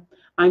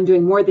 I'm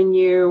doing more than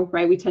you,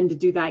 right? We tend to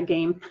do that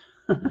game.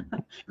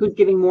 Who's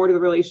giving more to the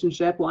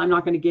relationship? Well, I'm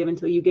not going to give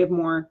until you give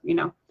more,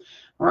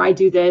 or I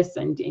do this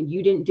and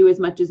you didn't do as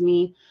much as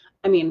me.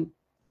 I mean,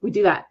 we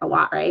do that a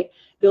lot, right?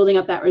 Building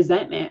up that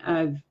resentment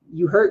of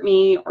you hurt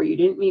me or you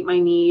didn't meet my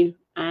need.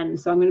 And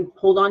so I'm going to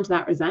hold on to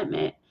that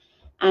resentment.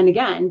 And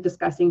again,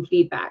 discussing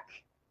feedback.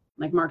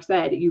 Like Mark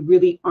said, you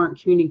really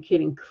aren't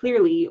communicating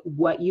clearly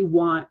what you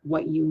want,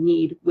 what you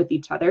need with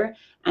each other,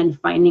 and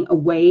finding a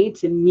way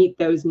to meet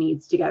those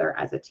needs together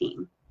as a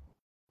team.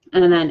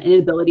 And then an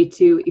ability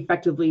to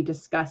effectively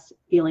discuss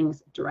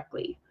feelings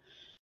directly.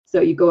 So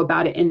you go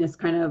about it in this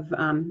kind of,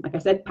 like I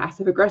said,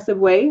 passive aggressive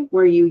way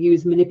where you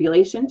use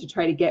manipulation to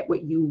try to get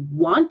what you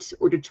want,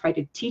 or to try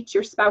to teach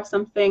your spouse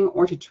something,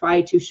 or to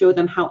try to show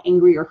them how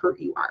angry or hurt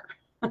you are.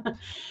 I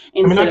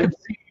mean, I could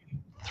see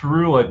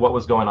through like what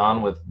was going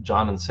on with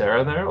John and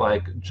Sarah there.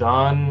 Like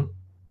John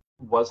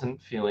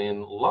wasn't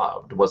feeling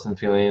loved, wasn't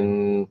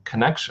feeling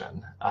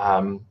connection,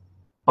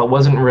 but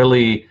wasn't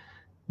really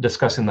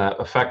discussing that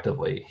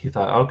effectively. He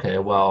thought, okay,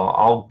 well,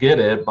 I'll get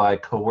it by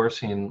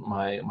coercing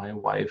my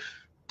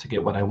wife to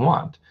get what I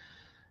want.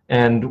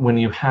 And when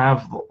you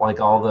have like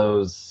all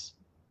those,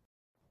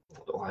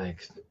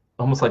 like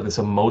almost like this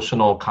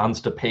emotional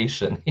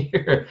constipation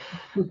here,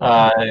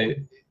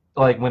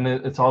 like when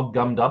it's all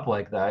gummed up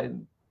like that,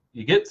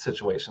 you get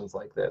situations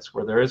like this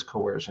where there is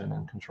coercion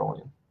and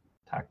controlling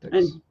tactics.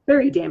 And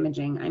very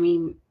damaging. I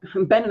mean,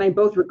 Ben and I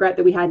both regret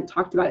that we hadn't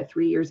talked about it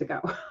 3 years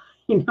ago.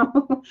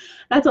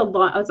 That's a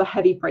lot. That's a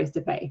heavy price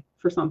to pay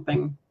for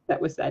something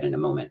that was said in a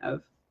moment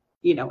of,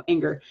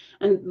 anger.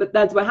 But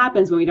that's what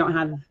happens when we don't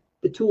have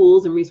the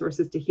tools and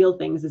resources to heal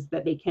things, is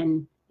that they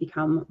can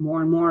become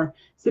more and more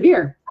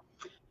severe.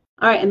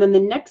 All right. And then the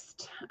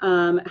next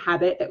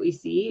habit that we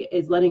see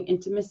is letting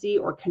intimacy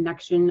or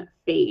connection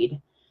fade.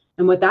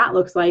 And what that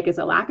looks like is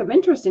a lack of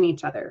interest in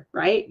each other,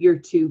 right? You're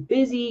too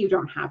busy, you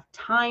don't have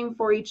time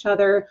for each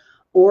other,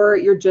 or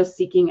you're just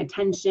seeking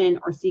attention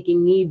or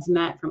seeking needs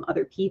met from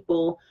other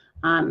people,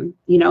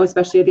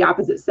 especially the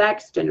opposite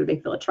sex, gender they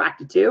feel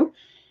attracted to,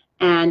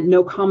 and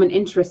no common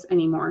interests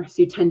anymore.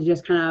 So you tend to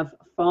just kind of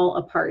fall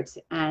apart.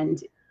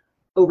 And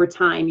over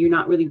time, you're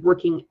not really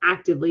working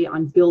actively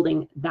on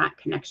building that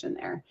connection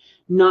there,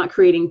 not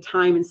creating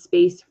time and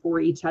space for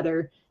each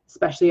other,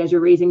 especially as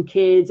you're raising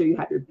kids or you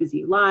have your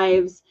busy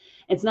lives.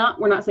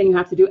 We're not saying you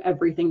have to do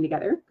everything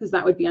together, because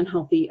that would be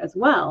unhealthy as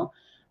well.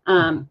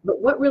 But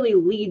what really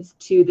leads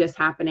to this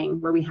happening,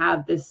 where we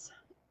have this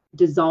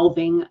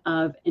dissolving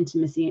of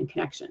intimacy and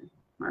connection,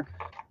 Mark?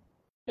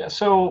 Yeah,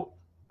 so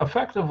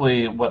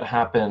effectively what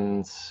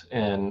happens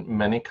in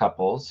many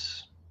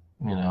couples,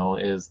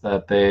 is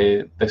that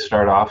they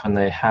start off and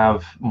they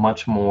have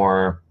much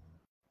more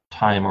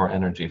time or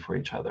energy for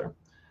each other.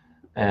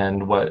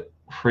 And what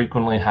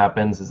frequently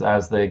happens is,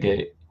 as they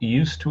get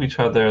used to each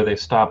other, they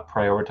stop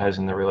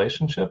prioritizing the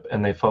relationship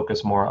and they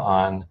focus more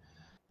on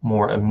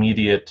more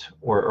immediate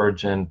or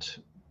urgent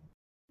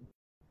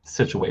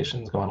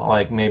situations going on.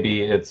 Like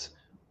maybe it's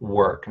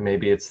work,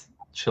 maybe it's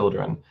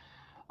children.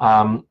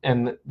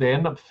 And they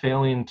end up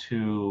failing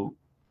to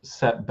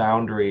set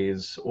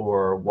boundaries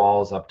or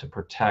walls up to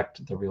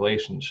protect the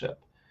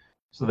relationship.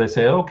 So they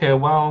say, okay,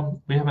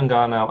 well, we haven't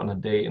gone out on a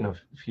date in a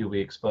few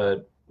weeks,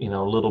 but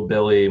little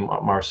Billy,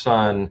 our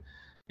son,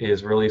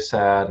 is really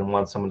sad and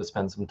wants someone to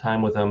spend some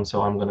time with him,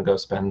 so I'm going to go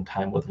spend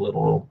time with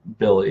little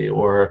Billy.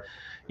 Or,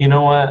 you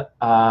know what,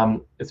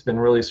 it's been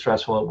really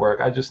stressful at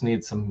work, I just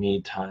need some me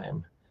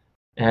time.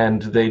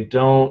 And they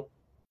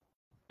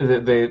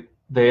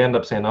end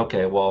up saying,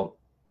 okay, well,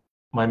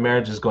 my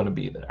marriage is going to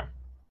be there.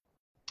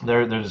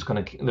 They're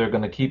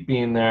going to keep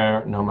being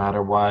there no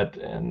matter what.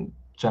 And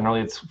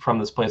generally it's from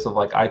this place of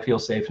like, I feel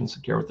safe and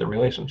secure with the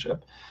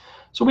relationship,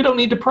 so we don't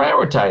need to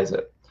prioritize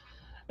it.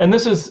 And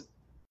this is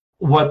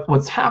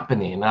what's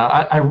happening.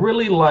 I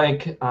really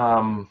like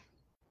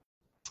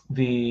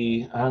the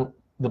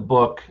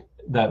book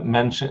that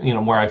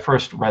mentioned, where I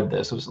first read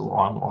this. It was a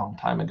long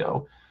time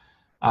ago.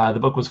 The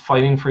book was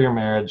Fighting for Your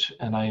Marriage,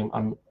 and I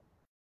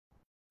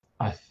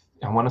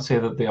want to say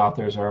that the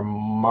authors are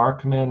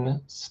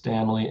Markman,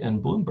 Stanley,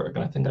 and Bloomberg,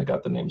 and I think I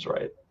got the names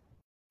right.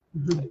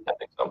 Mm-hmm. I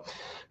think so.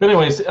 But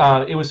anyways,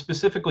 it was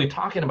specifically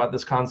talking about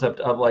this concept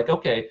of like,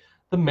 okay,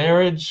 the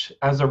marriage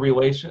as a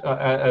relation,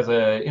 as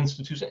an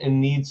institution, it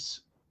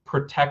needs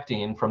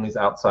protecting from these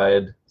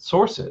outside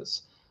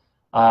sources.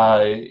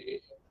 I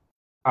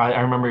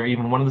remember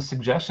even one of the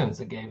suggestions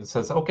it gave. It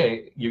says,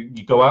 okay, you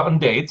go out on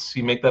dates,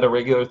 you make that a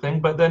regular thing,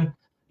 but then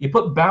you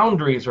put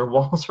boundaries or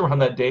walls around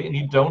that date, and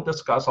you don't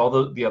discuss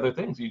all the other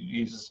things.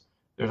 You just,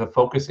 there's a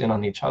focus in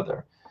on each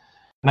other.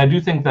 And I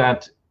do think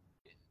that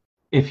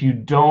if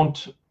you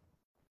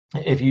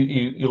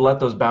let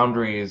those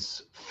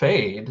boundaries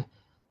fade,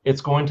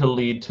 it's going to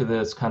lead to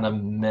this kind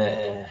of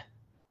meh,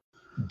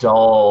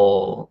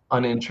 dull,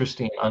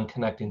 uninteresting,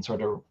 unconnecting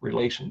sort of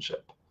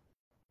relationship.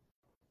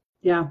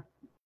 Yeah,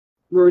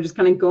 we're just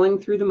kind of going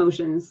through the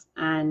motions.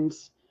 And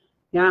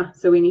yeah,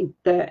 so we need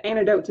the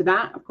antidote to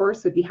that, of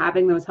course, would be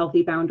having those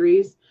healthy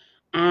boundaries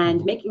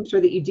and making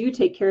sure that you do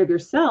take care of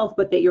yourself,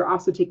 but that you're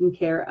also taking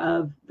care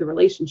of the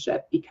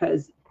relationship,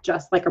 because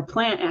just like a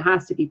plant, it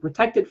has to be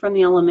protected from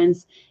the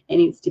elements. It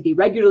needs to be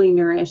regularly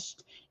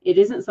nourished. It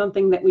isn't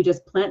something that we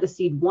just plant the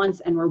seed once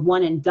and we're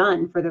one and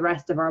done for the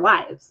rest of our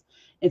lives.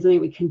 It's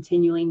something we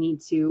continually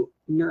need to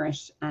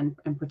nourish and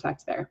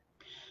protect there.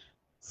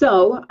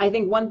 So I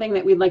think one thing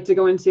that we'd like to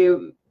go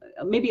into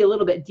maybe a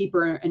little bit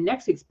deeper in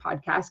next week's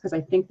podcast, because I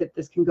think that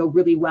this can go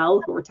really well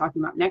with what we're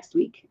talking about next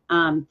week.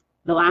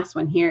 The last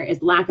one here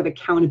is lack of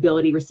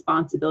accountability,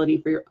 responsibility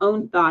for your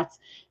own thoughts,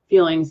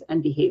 feelings,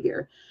 and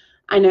behavior.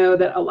 I know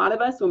that a lot of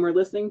us, when we're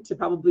listening to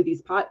probably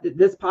this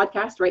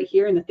podcast right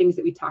here and the things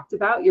that we talked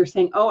about, you're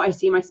saying, oh, I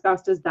see my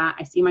spouse does that.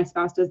 I see my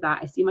spouse does that.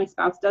 I see my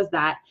spouse does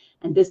that.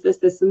 And this,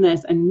 and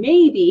this. And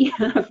maybe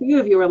a few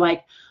of you are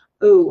like,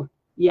 oh,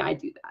 yeah, I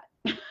do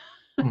that.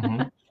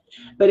 Mm-hmm.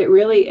 But it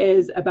really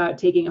is about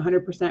taking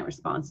 100%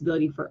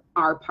 responsibility for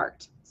our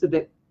part, so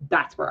that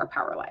that's where our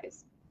power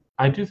lies.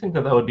 I do think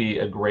that would be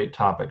a great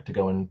topic to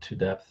go into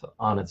depth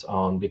on its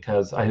own,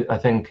 because I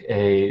think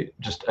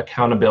just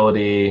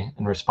accountability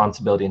and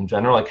responsibility in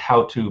general, like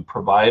how to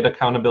provide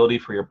accountability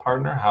for your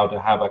partner, how to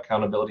have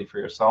accountability for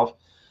yourself,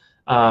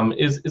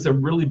 is a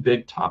really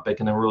big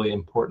topic and a really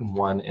important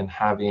one in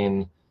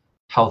having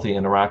healthy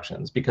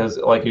interactions. Because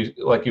like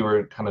you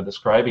were kind of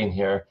describing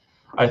here,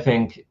 I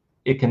think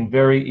it can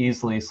very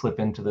easily slip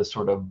into this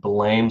sort of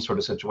blame sort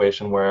of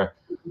situation where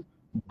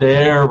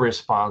they're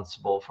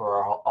responsible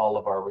for all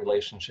of our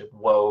relationship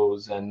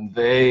woes and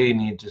they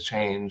need to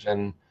change.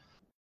 And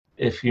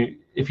if you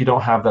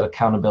don't have that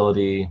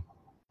accountability,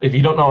 if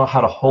you don't know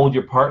how to hold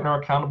your partner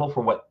accountable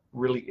for what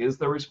really is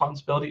their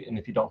responsibility, and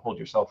if you don't hold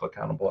yourself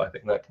accountable, I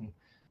think that can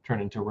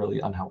turn into a really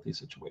unhealthy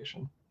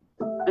situation.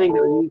 I think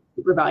that would be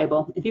super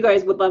valuable. If you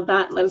guys would love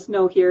that, let us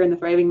know here in the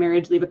Thriving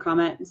Marriage. Leave a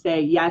comment and say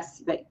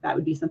yes, that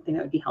would be something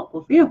that would be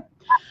helpful for you.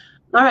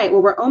 All right,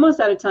 well, we're almost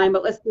out of time,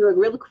 but let's do a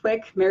real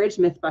quick marriage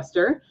myth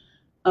buster.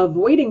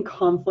 Avoiding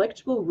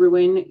conflict will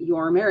ruin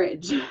your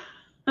marriage.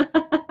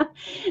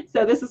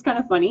 So this is kind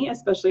of funny,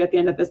 especially at the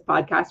end of this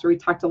podcast, where we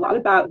talked a lot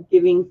about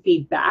giving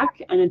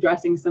feedback and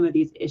addressing some of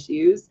these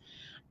issues.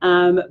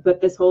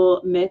 But this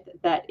whole myth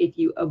that if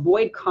you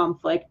avoid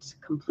conflict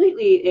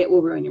completely, it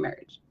will ruin your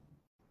marriage.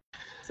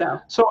 So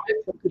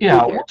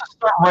yeah, we'll just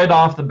start right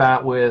off the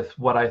bat with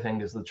what I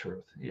think is the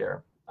truth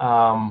here.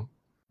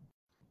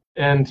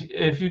 And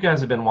if you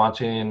guys have been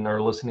watching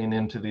or listening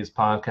into these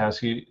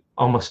podcasts, you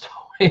almost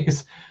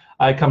always,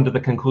 I come to the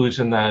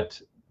conclusion that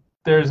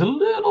there's a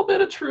little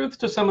bit of truth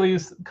to some of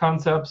these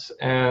concepts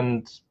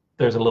and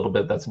there's a little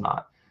bit that's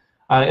not.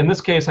 In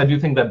this case, I do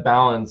think that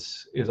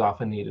balance is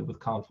often needed with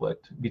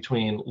conflict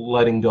between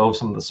letting go of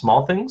some of the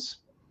small things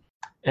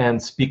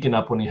and speaking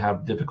up when you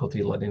have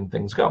difficulty letting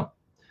things go.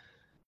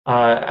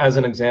 As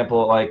an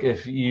example, like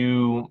if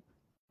you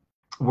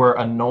were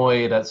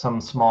annoyed at some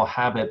small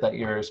habit that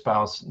your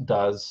spouse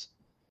does,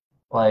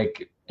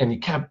 and you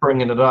kept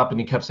bringing it up and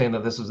you kept saying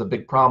that this is a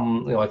big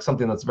problem, like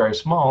something that's very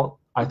small,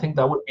 I think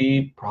that would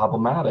be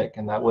problematic,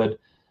 and that would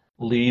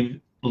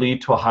lead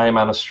to a high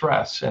amount of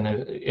stress. And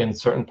in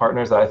certain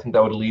partners, I think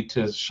that would lead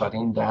to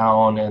shutting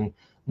down and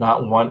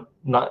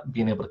not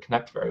being able to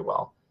connect very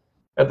well.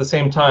 At the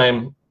same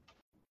time,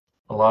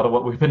 a lot of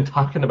what we've been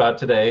talking about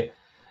today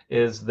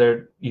is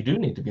you do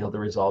need to be able to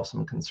resolve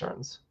some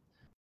concerns.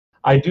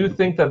 I do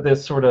think that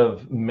this sort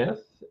of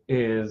myth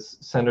is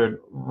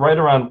centered right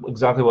around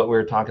exactly what we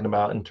were talking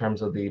about in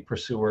terms of the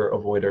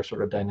pursuer-avoider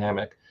sort of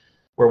dynamic,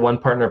 where one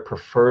partner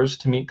prefers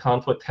to meet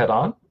conflict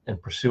head-on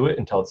and pursue it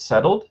until it's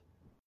settled,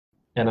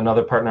 and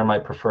another partner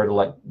might prefer to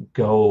let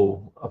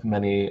go of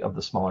many of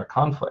the smaller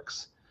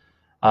conflicts.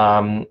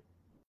 Otherwise,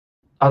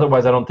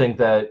 I don't think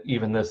that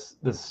even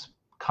this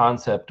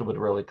concept would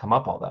really come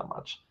up all that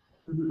much.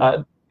 Mm-hmm.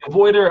 The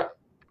avoider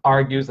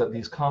argues that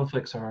these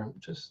conflicts are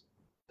just,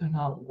 they're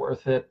not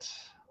worth it,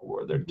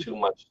 or they're too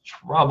much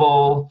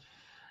trouble.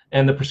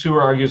 And the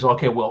pursuer argues,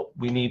 okay, well,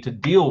 we need to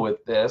deal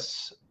with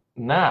this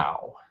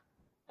now.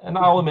 And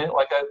I'll admit,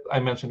 like I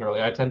mentioned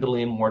earlier, I tend to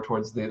lean more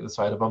towards the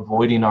side of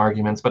avoiding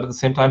arguments, but at the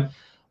same time,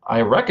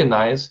 I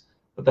recognize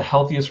that the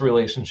healthiest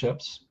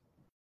relationships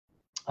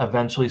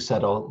eventually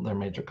settle their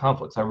major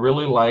conflicts. I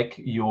really like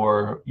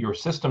your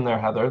system there,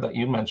 Heather, that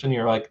you mentioned.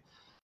 You're like,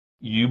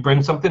 you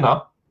bring something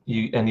up,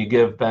 and you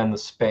give Ben the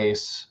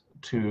space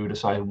to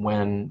decide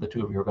when the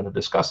two of you are going to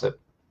discuss it.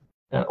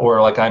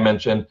 Or like I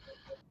mentioned,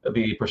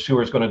 the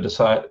pursuer is going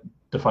to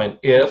define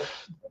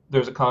if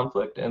there's a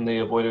conflict, and the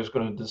avoider is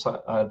going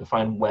to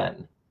define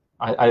when.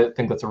 I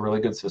think that's a really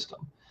good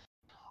system.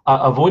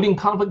 Avoiding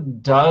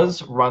conflict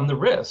does run the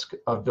risk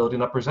of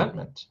building up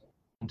resentment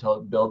until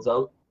it builds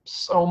out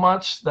so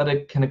much that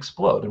it can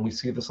explode. And we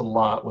see this a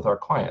lot with our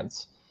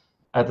clients.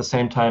 At the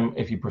same time,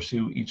 if you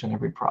pursue each and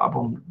every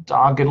problem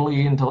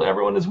doggedly until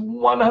everyone is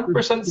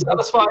 100%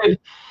 satisfied,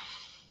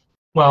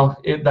 well,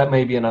 that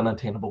may be an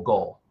unattainable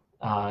goal.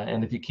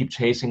 And if you keep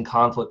chasing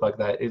conflict like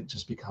that, it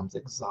just becomes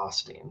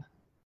exhausting.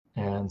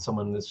 And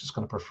someone is just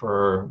going to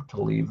prefer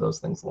to leave those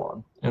things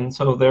alone. And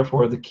so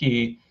therefore, the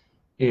key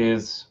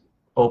is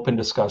open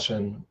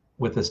discussion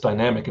with this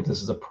dynamic if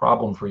this is a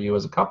problem for you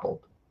as a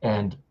couple,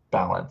 and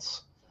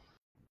balance.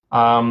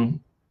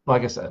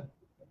 Like I said,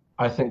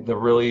 I think the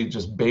really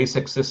just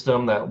basic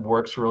system that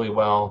works really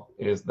well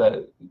is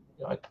that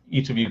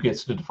each of you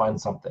gets to define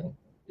something,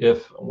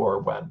 if or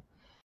when.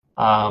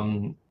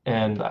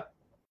 And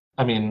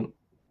I mean,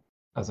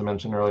 as I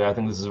mentioned earlier, I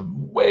think this is a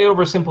way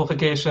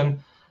oversimplification,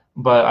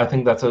 but I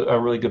think that's a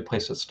really good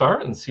place to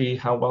start and see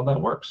how well that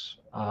works.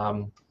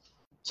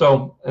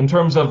 So in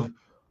terms of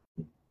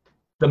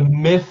the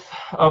myth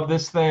of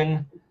this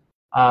thing,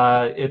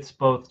 it's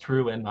both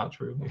true and not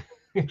true.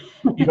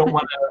 You don't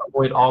want to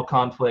avoid all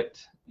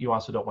conflict. You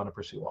also don't want to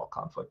pursue all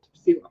conflict.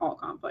 Pursue all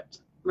conflict,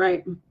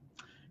 right?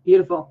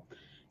 Beautiful.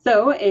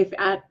 So if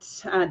at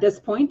this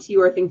point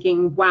you are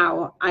thinking,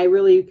 wow, I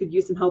really could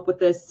use some help with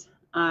this.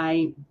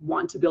 I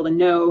want to be able to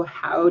know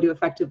how to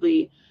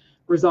effectively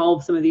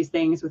resolve some of these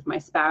things with my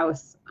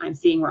spouse. I'm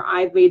seeing where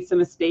I've made some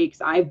mistakes.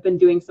 I've been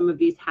doing some of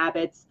these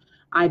habits.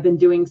 I've been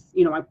doing,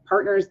 my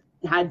partner's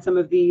had some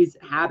of these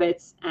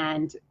habits,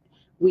 and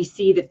we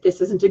see that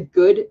this isn't a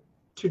good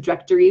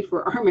trajectory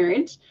for our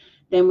marriage.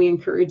 Then we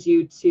encourage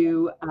you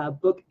to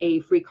book a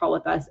free call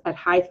with us at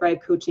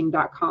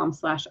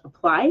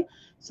highthrivecoaching.com/apply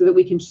so that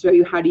we can show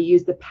you how to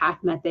use the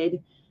PATH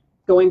method,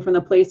 going from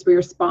the place where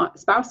your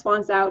spouse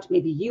wants out,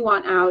 maybe you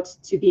want out,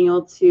 to being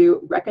able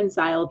to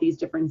reconcile these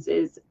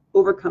differences,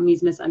 overcome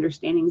these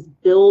misunderstandings,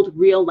 build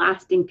real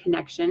lasting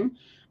connection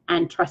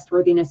and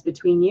trustworthiness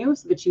between you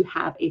so that you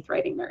have a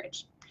thriving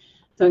marriage.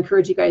 So I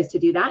encourage you guys to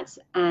do that.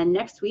 And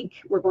next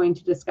week, we're going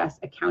to discuss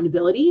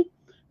accountability,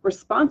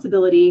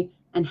 responsibility,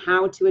 and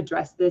how to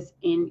address this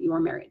in your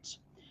marriage.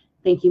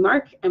 Thank you,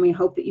 Mark, and we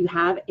hope that you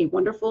have a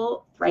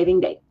wonderful,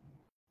 thriving day.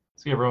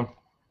 See you, everyone.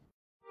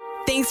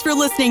 Thanks for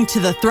listening to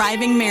The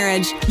Thriving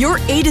Marriage, your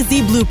A to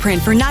Z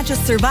blueprint for not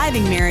just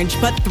surviving marriage,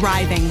 but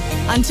thriving.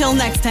 Until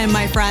next time,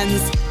 my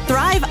friends,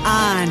 thrive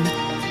on.